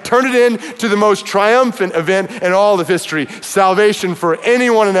and turned it into the most triumphant event in all of history, salvation for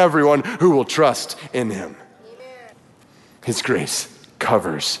anyone and everyone who will trust in him. His grace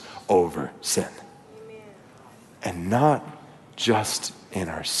covers over sin. Amen. And not just in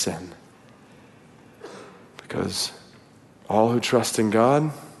our sin. Because all who trust in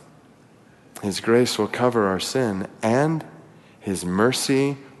God, his grace will cover our sin and his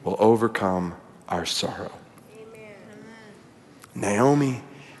mercy will overcome our sorrow. Amen. Naomi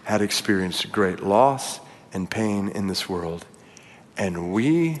had experienced great loss and pain in this world, and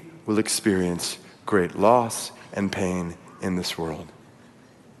we will experience great loss and pain in this world.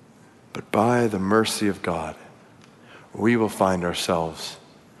 But by the mercy of God, we will find ourselves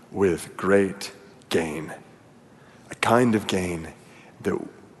with great gain, a kind of gain that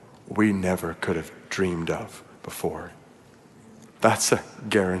we never could have dreamed of before. That's a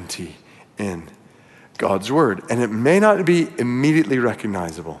guarantee in God's word. And it may not be immediately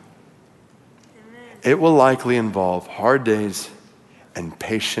recognizable. It will likely involve hard days and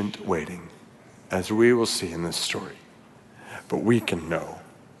patient waiting, as we will see in this story. But we can know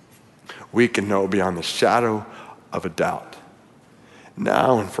beyond the shadow of a doubt,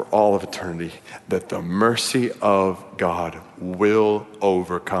 now and for all of eternity, that the mercy of God will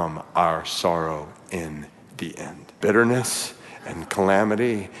overcome our sorrow in the end. Bitterness and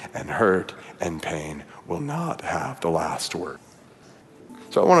calamity and hurt and pain will not have the last word.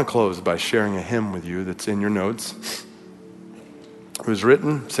 So I want to close by sharing a hymn with you that's in your notes. It was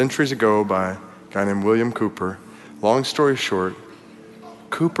written centuries ago by a guy named William Cooper. Long story short,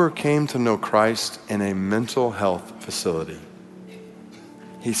 Cooper came to know Christ in a mental health facility.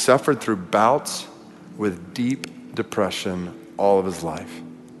 He suffered through bouts with deep depression all of his life.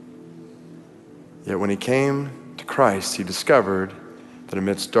 Yet when he came to Christ, he discovered that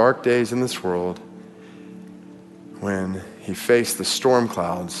amidst dark days in this world, when he faced the storm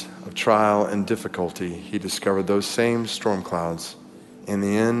clouds of trial and difficulty, he discovered those same storm clouds, in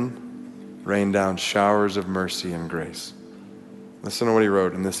the end, rained down showers of mercy and grace. Listen to what he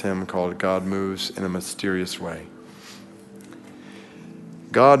wrote in this hymn called God Moves in a Mysterious Way.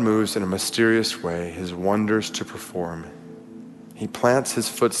 God moves in a mysterious way, his wonders to perform. He plants his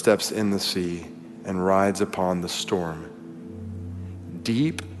footsteps in the sea and rides upon the storm.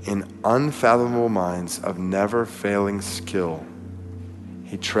 Deep in unfathomable minds of never-failing skill,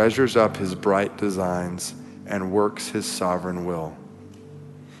 he treasures up his bright designs and works his sovereign will.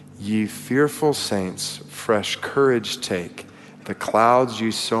 Ye fearful saints, fresh courage take. The clouds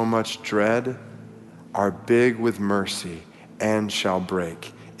you so much dread are big with mercy and shall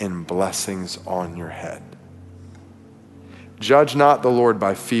break in blessings on your head. Judge not the Lord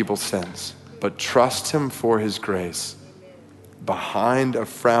by feeble sense, but trust him for his grace. Behind a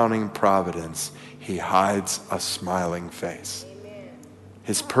frowning providence, he hides a smiling face.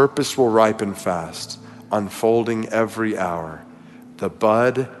 His purpose will ripen fast, unfolding every hour. The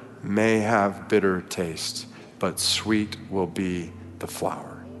bud may have bitter taste, but sweet will be the flower.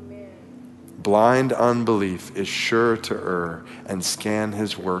 Blind unbelief is sure to err and scan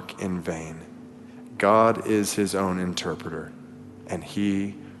his work in vain. God is his own interpreter, and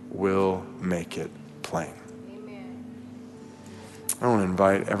he will make it plain. I want to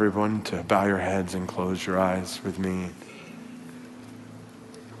invite everyone to bow your heads and close your eyes with me.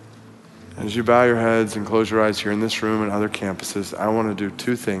 As you bow your heads and close your eyes here in this room and other campuses, I want to do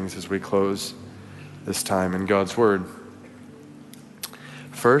two things as we close this time in God's Word.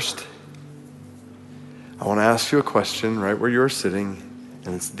 First, I want to ask you a question right where you're sitting,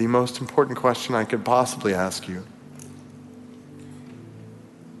 and it's the most important question I could possibly ask you.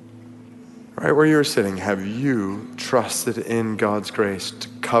 Right where you're sitting, have you trusted in God's grace to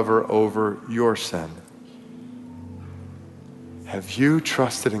cover over your sin? Have you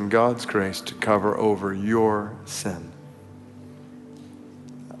trusted in God's grace to cover over your sin?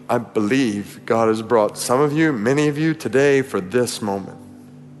 I believe God has brought some of you, many of you today for this moment.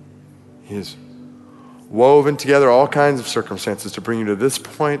 He has woven together all kinds of circumstances to bring you to this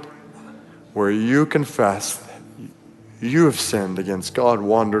point where you confess that you have sinned against God,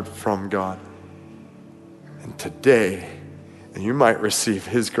 wandered from God. And today, you might receive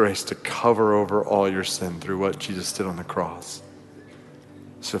his grace to cover over all your sin through what Jesus did on the cross.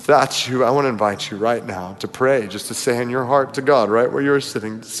 So if that's you, I want to invite you right now to pray, just to say in your heart to God, right where you're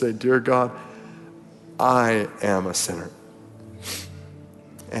sitting, to say, Dear God, I am a sinner.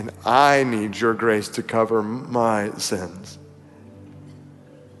 And I need your grace to cover my sins.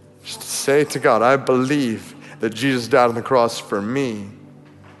 Just to say to God, I believe that Jesus died on the cross for me.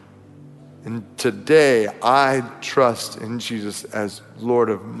 And today, I trust in Jesus as Lord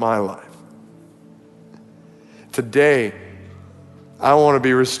of my life. Today, I want to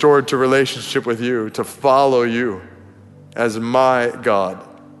be restored to relationship with you, to follow you as my God.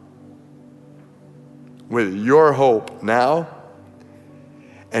 With your hope now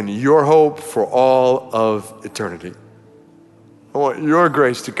and your hope for all of eternity. I want your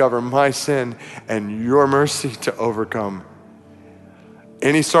grace to cover my sin and your mercy to overcome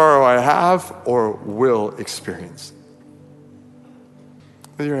any sorrow I have or will experience.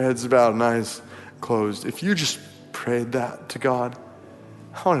 With your heads bowed and eyes closed, if you just prayed that to God,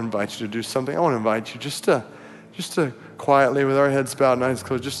 I want to invite you to do something. I want to invite you just to quietly, with our heads bowed and eyes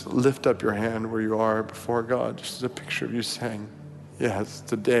closed, just lift up your hand where you are before God, just as a picture of you saying, yes,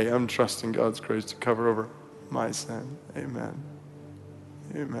 today I'm trusting God's grace to cover over my sin. Amen.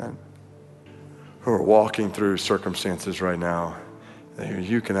 Amen. Who are walking through circumstances right now that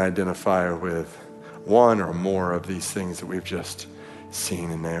you can identify with one or more of these things that we've just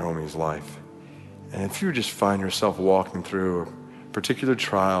seen in Naomi's life. And if you just find yourself walking through a particular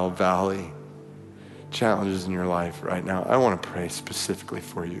trial, valley, challenges in your life right now, I want to pray specifically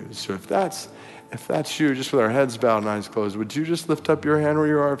for you. So if that's you, just with our heads bowed and eyes closed, would you just lift up your hand where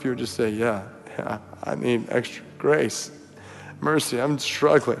you are? If you would just say, yeah, I need extra grace, mercy. I'm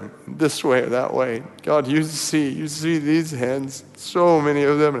struggling this way or that way. God, you see these hands, so many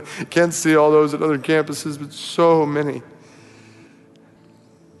of them. I can't see all those at other campuses, but so many.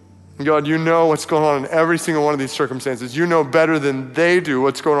 God, you know what's going on in every single one of these circumstances. You know better than they do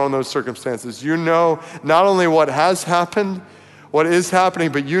what's going on in those circumstances. You know not only what has happened, what is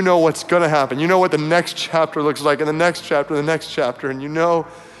happening, but you know what's going to happen. You know what the next chapter looks like, and the next chapter, the next chapter, and you know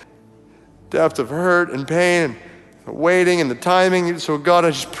depth of hurt and pain and the waiting and the timing. So God,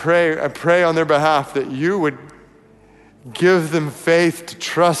 I pray on their behalf that you would give them faith to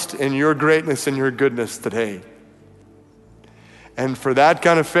trust in your greatness and your goodness today. And for that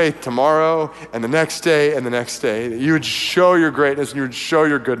kind of faith tomorrow and the next day and the next day, that you would show your greatness and you would show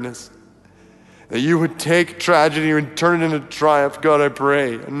your goodness. That you would take tragedy and turn it into triumph. God, I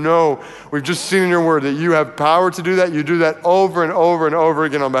pray. And no, we've just seen in your word that you have power to do that. You do that over and over and over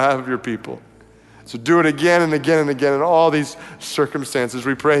again on behalf of your people. So do it again and again and again in all these circumstances.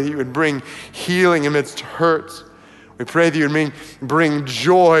 We pray that you would bring healing amidst hurts. We pray that you would bring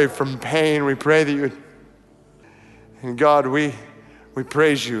joy from pain. We pray that you would. And God, we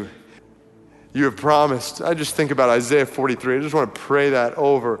praise you. You have promised. I just think about Isaiah 43. I just want to pray that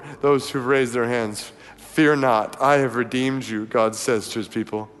over those who've raised their hands. Fear not, I have redeemed you, God says to his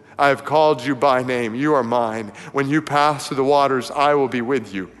people. I have called you by name. You are mine. When you pass through the waters, I will be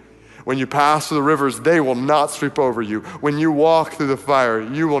with you. When you pass through the rivers, they will not sweep over you. When you walk through the fire,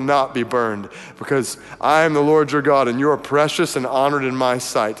 you will not be burned, because I am the Lord your God, and you are precious and honored in my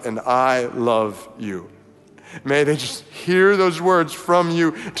sight, and I love you. May they just hear those words from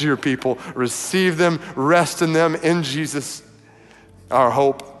you to your people. Receive them, rest in them, in Jesus, our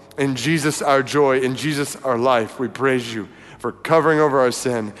hope, in Jesus, our joy, in Jesus, our life. We praise you for covering over our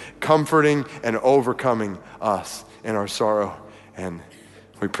sin, comforting and overcoming us in our sorrow. And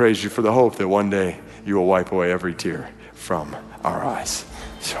we praise you for the hope that one day you will wipe away every tear from our eyes.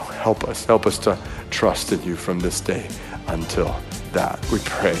 So help us to trust in you from this day until that. We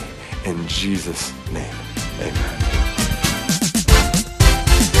pray in Jesus' name. Amen.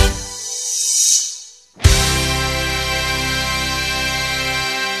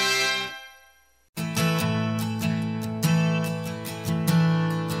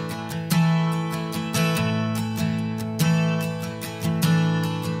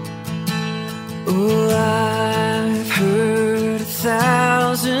 Oh, I've heard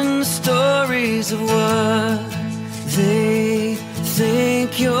 1,000 stories of what they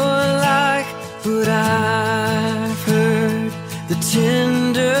think you're like, but I've heard the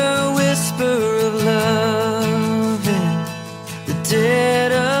tender whisper of love in the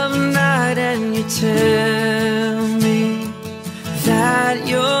dead of night, and you tell me that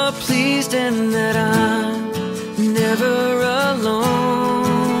you're pleased and that I'm never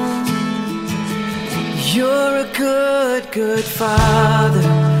alone. You're a good, good father.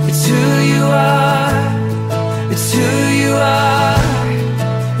 It's who you are. It's who you are.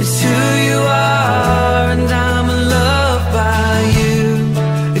 It's who you are. And I'm loved by you.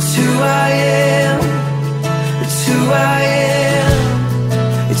 It's who I am. It's who I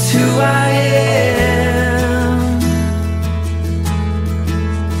am. It's who I am.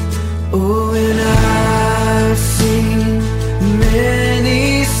 Oh, and I've seen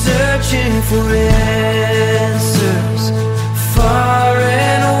many searching for answers far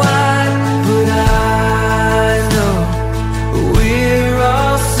and wide, but I know we're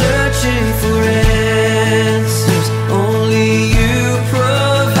all searching for answers. Only you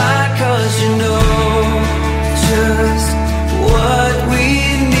provide, 'cause you know just what we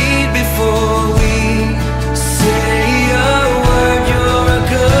need before we say a word. You're a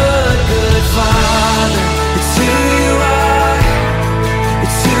good, good father. It's who you are.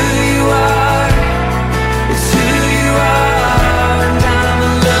 It's who you are.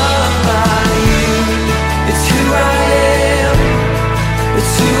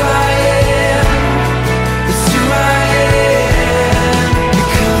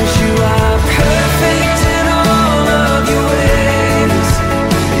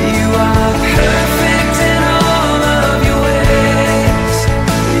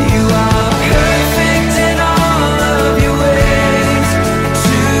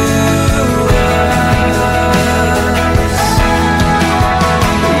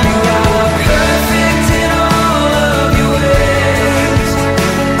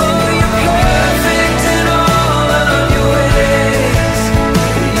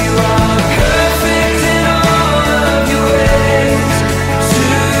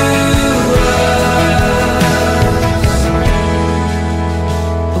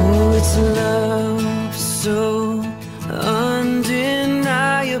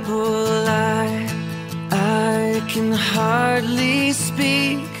 can hardly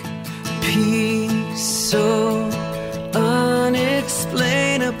speak. Peace so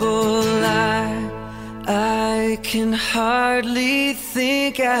unexplainable. I can hardly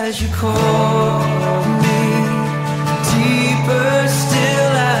think as you call me. Deeper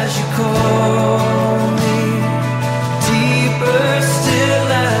still as you call me. Deeper still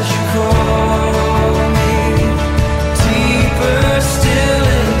as you call me. Deeper still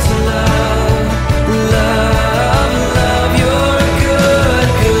into love. Love, love, you're a good,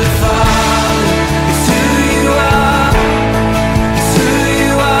 good Father. It's who you are. It's who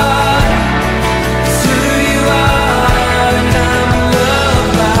you are. It's who you are. And I'm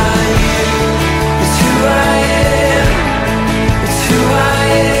loved by you. It's who I am. It's who I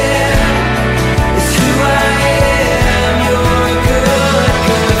am. It's who I am. You're a good,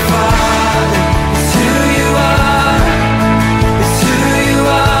 good Father. It's who you are. It's who you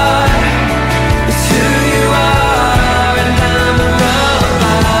are. It's who you are. And I'm loved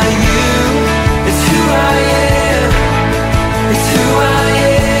by you. It's who I am. It's who I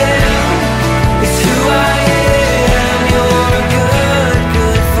am. It's who I am. You're a good,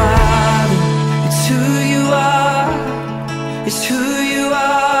 good Father. It's who you are. It's who you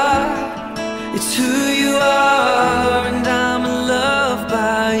are. It's who you are. And I'm loved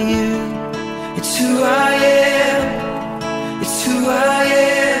by you. It's who I am. It's who I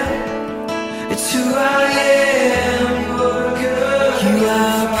am. It's who I am. You're good. You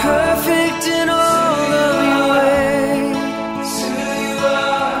are perfect in all of your ways. It's who you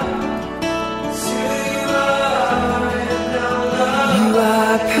are. It's who you are. And I'm loved. You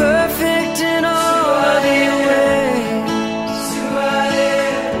are perfect in all of your ways. It's who I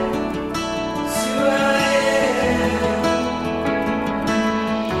am. It's who I am.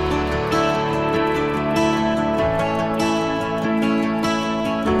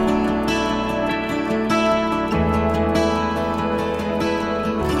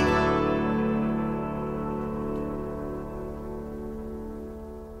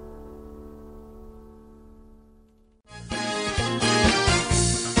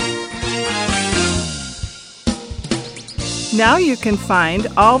 Now you can find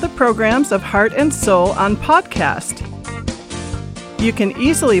all the programs of Heart and Soul on podcast. You can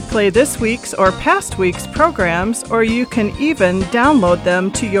easily play this week's or past week's programs, or you can even download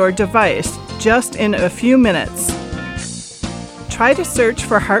them to your device just in a few minutes. Try to search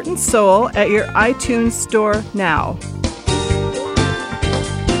for Heart and Soul at your iTunes store now.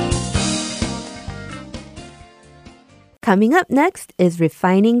 Coming up next is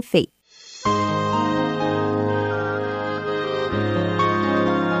Refining Faith.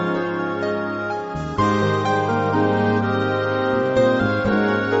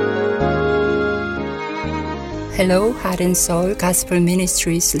 Hello, Heart and Soul Gospel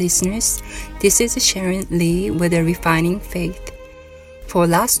Ministries listeners. This is Sharon Lee with the Refining Faith. For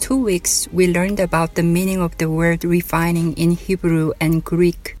last 2 weeks, we learned about the meaning of the word refining in Hebrew and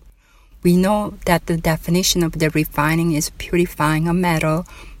Greek. We know that the definition of the refining is purifying a metal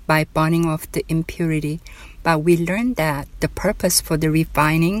by burning off the impurity, but we learned that the purpose for the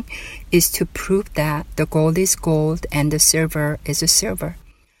refining is to prove that the gold is gold and the silver is a silver.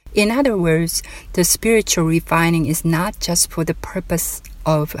 In other words, the spiritual refining is not just for the purpose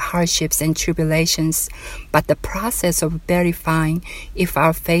of hardships and tribulations, but the process of verifying if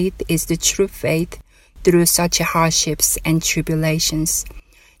our faith is the true faith through such hardships and tribulations.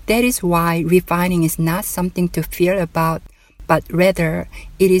 That is why refining is not something to fear about, but rather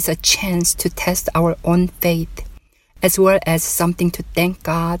it is a chance to test our own faith, as well as something to thank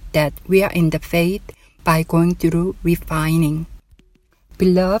God that we are in the faith by going through refining.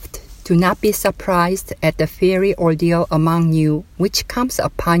 Beloved, do not be surprised at the fiery ordeal among you, which comes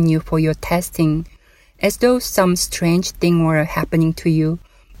upon you for your testing, as though some strange thing were happening to you.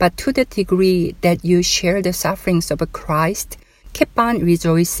 But to the degree that you share the sufferings of Christ, keep on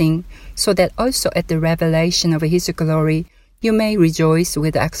rejoicing, so that also at the revelation of His glory you may rejoice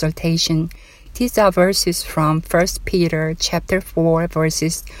with exultation. These are verses from 1 Peter chapter 4,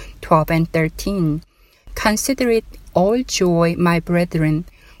 verses 12 and 13. Consider it all joy, my brethren,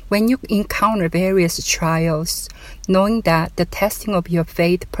 when you encounter various trials, knowing that the testing of your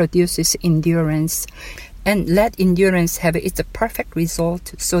faith produces endurance. And let endurance have its perfect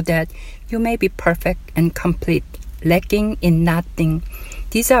result, so that you may be perfect and complete, lacking in nothing.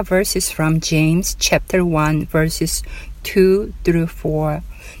 These are verses from James chapter 1, verses 2 through 4.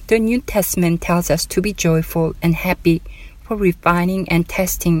 The New Testament tells us to be joyful and happy for refining and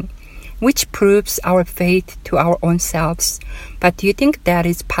testing, which proves our faith to our own selves. But do you think that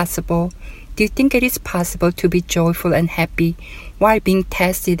is possible? Do you think it is possible to be joyful and happy while being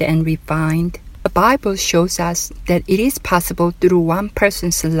tested and refined? Bible shows us that it is possible through one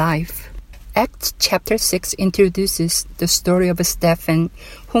person's life. Acts chapter 6 introduces the story of Stephen,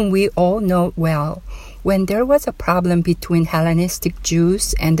 whom we all know well. When there was a problem between Hellenistic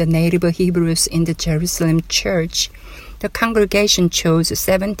Jews and the native Hebrews in the Jerusalem church, the congregation chose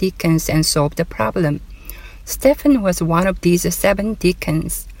 7 deacons and solved the problem. Stephen was one of these 7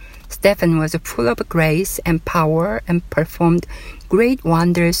 deacons. Stephen was full of grace and power and performed great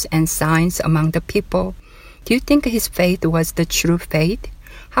wonders and signs among the people. Do you think his faith was the true faith?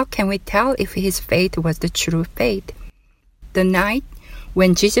 How can we tell if his faith was the true faith? The night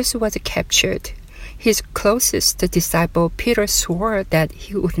when Jesus was captured, his closest disciple Peter swore that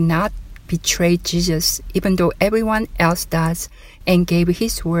he would not betray Jesus, even though everyone else does, and gave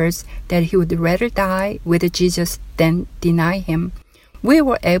his words that he would rather die with Jesus than deny him. We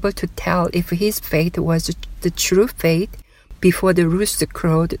were able to tell if his faith was the true faith before the rooster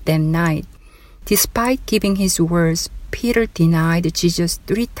crowed that night. Despite giving his words, Peter denied Jesus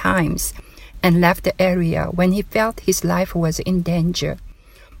 3 times and left the area when he felt his life was in danger.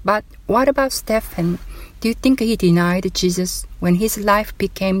 But what about Stephen? Do you think he denied Jesus when his life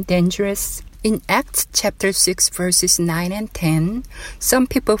became dangerous? In Acts chapter 6 verses 9 and 10, some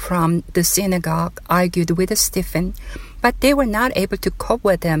people from the synagogue argued with Stephen, but they were not able to cope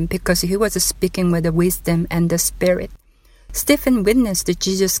with him because he was speaking with the wisdom and the Spirit. Stephen witnessed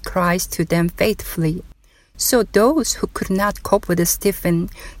Jesus Christ to them faithfully. So those who could not cope with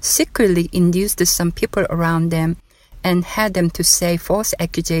Stephen secretly induced some people around them and had them to say false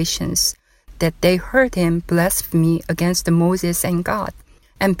accusations that they heard him blaspheme against Moses and God.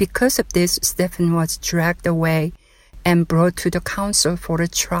 And because of this, Stephen was dragged away and brought to the council for a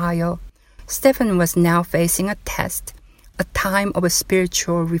trial. Stephen was now facing a test. A time of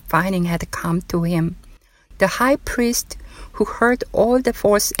spiritual refining had come to him. The high priest, who heard all the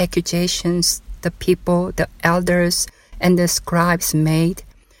false accusations the people, the elders, and the scribes made,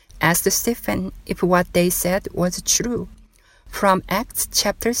 asked Stephen if what they said was true. From Acts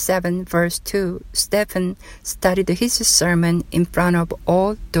chapter 7 verse 2, Stephen studied his sermon in front of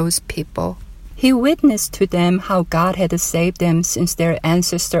all those people. He witnessed to them how God had saved them since their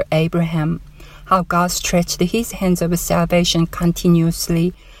ancestor Abraham, how God stretched his hands of salvation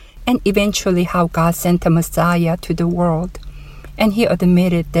continuously, and eventually how God sent a Messiah to the world. And he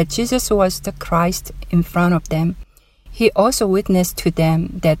admitted that Jesus was the Christ in front of them. He also witnessed to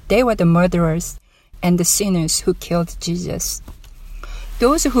them that they were the murderers and the sinners who killed Jesus.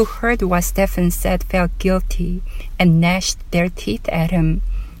 Those who heard what Stephen said felt guilty and gnashed their teeth at him.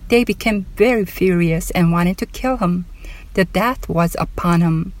 They became very furious and wanted to kill him. The death was upon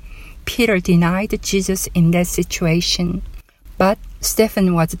him. Peter denied Jesus in that situation. But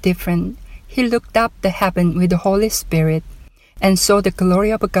Stephen was different. He looked up to heaven with the Holy Spirit and saw the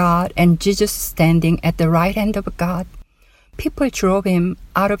glory of God and Jesus standing at the right hand of God. People drove him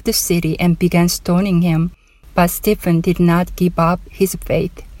out of the city and began stoning him, but Stephen did not give up his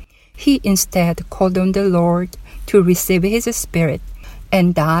faith. He instead called on the Lord to receive his spirit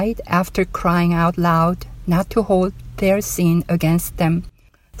and died after crying out loud not to hold their sin against them.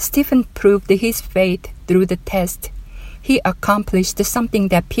 Stephen proved his faith through the test. He accomplished something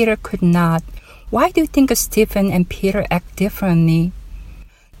that Peter could not. Why do you think Stephen and Peter act differently?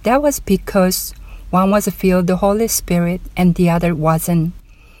 That was because one was filled with the Holy Spirit and the other wasn't.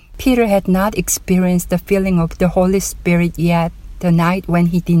 Peter had not experienced the feeling of the Holy Spirit yet the night when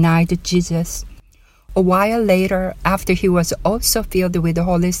he denied Jesus. A while later, after he was also filled with the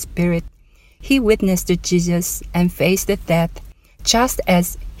Holy Spirit, he witnessed Jesus and faced death, just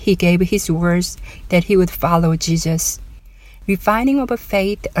as he gave his words that he would follow Jesus. Refining of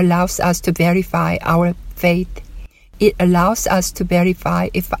faith allows us to verify our faith. It allows us to verify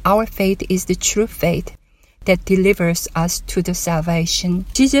if our faith is the true faith that delivers us to the salvation.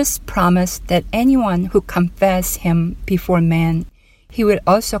 Jesus promised that anyone who confesses him before men, he will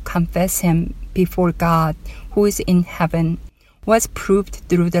also confess him before God, who is in heaven, was proved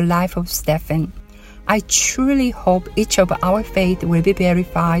through the life of Stephen. I truly hope each of our faith will be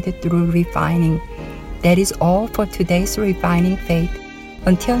verified through refining. That is all for today's Refining Faith.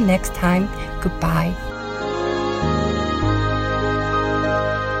 Until next time, goodbye.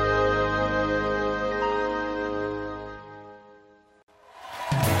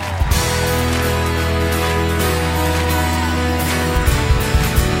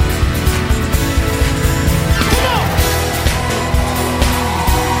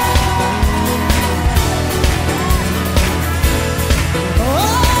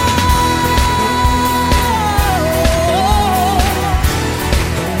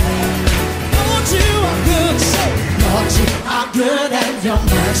 Won't you your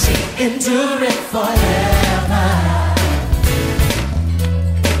mercy endureth forever.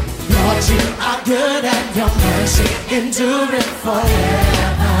 Lord, you are good and your mercy endureth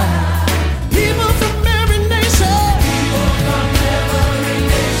forever. People from every nation,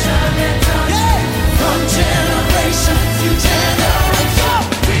 and tongue, from generation to generation,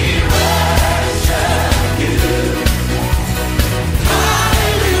 we worship you.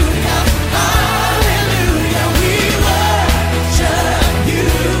 Hallelujah, hallelujah, we worship you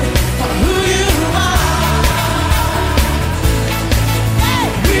for who you are.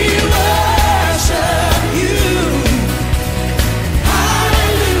 We worship you.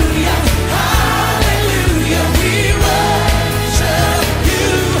 Hallelujah, hallelujah, we worship you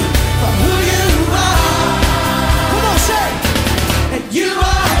for who you are. Come on, say, and you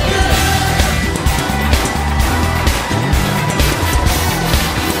are good.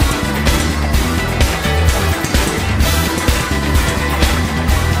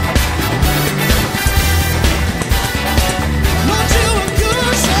 Lord, you are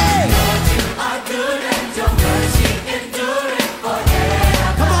good, say. Lord, you are good and your mercy endureth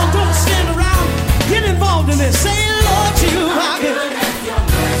forever. Come on, don't stand around. Get involved in this. Say, Lord, you are good and your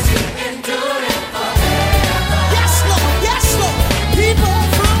mercy endureth forever. Yes, Lord, yes, Lord. People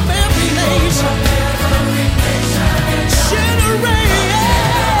from every nation, generation,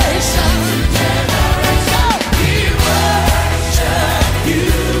 we worship you.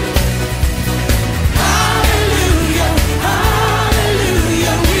 Hallelujah,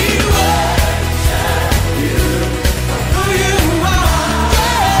 hallelujah, we worship you for who you are.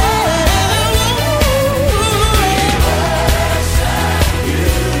 We worship you.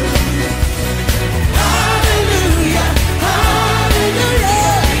 Hallelujah, hallelujah,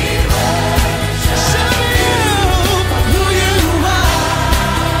 we worship you for who you are.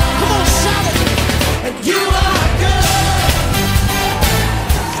 Come on, shout it. And you are good.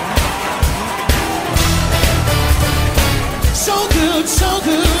 So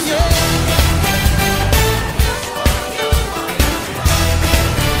good, yeah.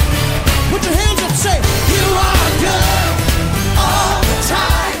 Put your hands up, say, you are good all the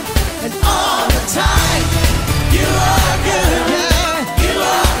time, and all the time. You are good, yeah. You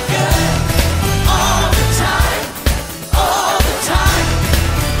are good all the time, all the time.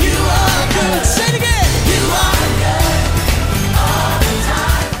 You are good. Say it again. You are good all the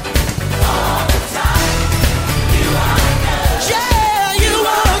time, all the time. You are good. Yeah, you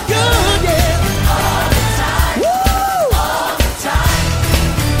are good, yeah. All the time. Woo! All the time.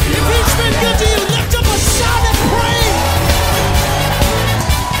 If he's been good to you, lift up a shout and praise.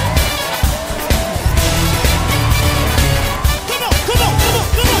 Come on, come on, come on,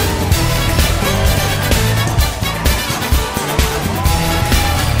 come on.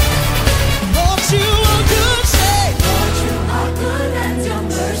 Lord, you are good, say. Lord, you are good and your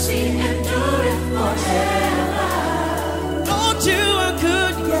mercy endureth forever. Lord, you are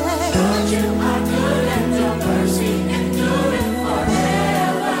good, yeah. Lord, you are good and your mercy endureth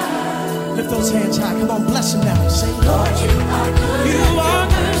forever. Lift those hands high. Come on, bless him now. Say, Lord, you are good. You are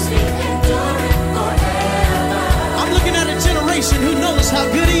good. Mercy endureth forever. I'm looking at a generation who knows how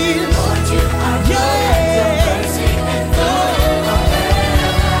good he is. Lord, you are good and your mercy endureth forever.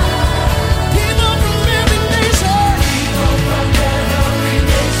 People from every nation,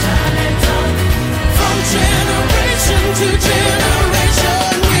 and tongue, from generation to generation,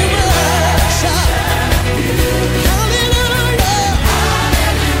 we worship you. Hallelujah,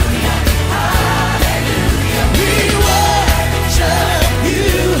 hallelujah, hallelujah.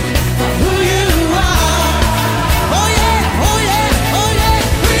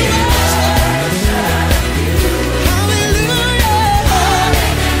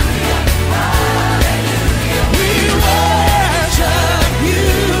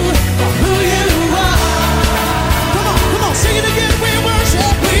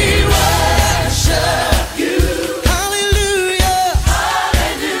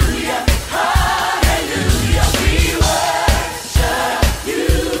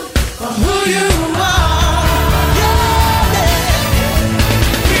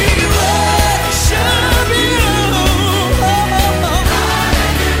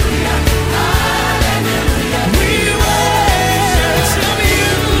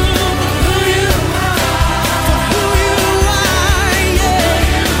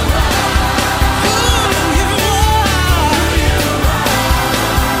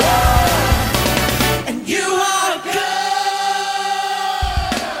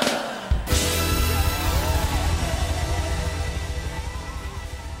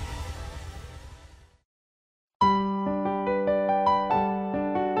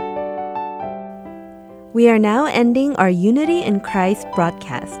 We are now ending our Unity in Christ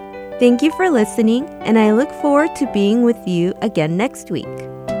broadcast. Thank you for listening, and I look forward to being with you again next week.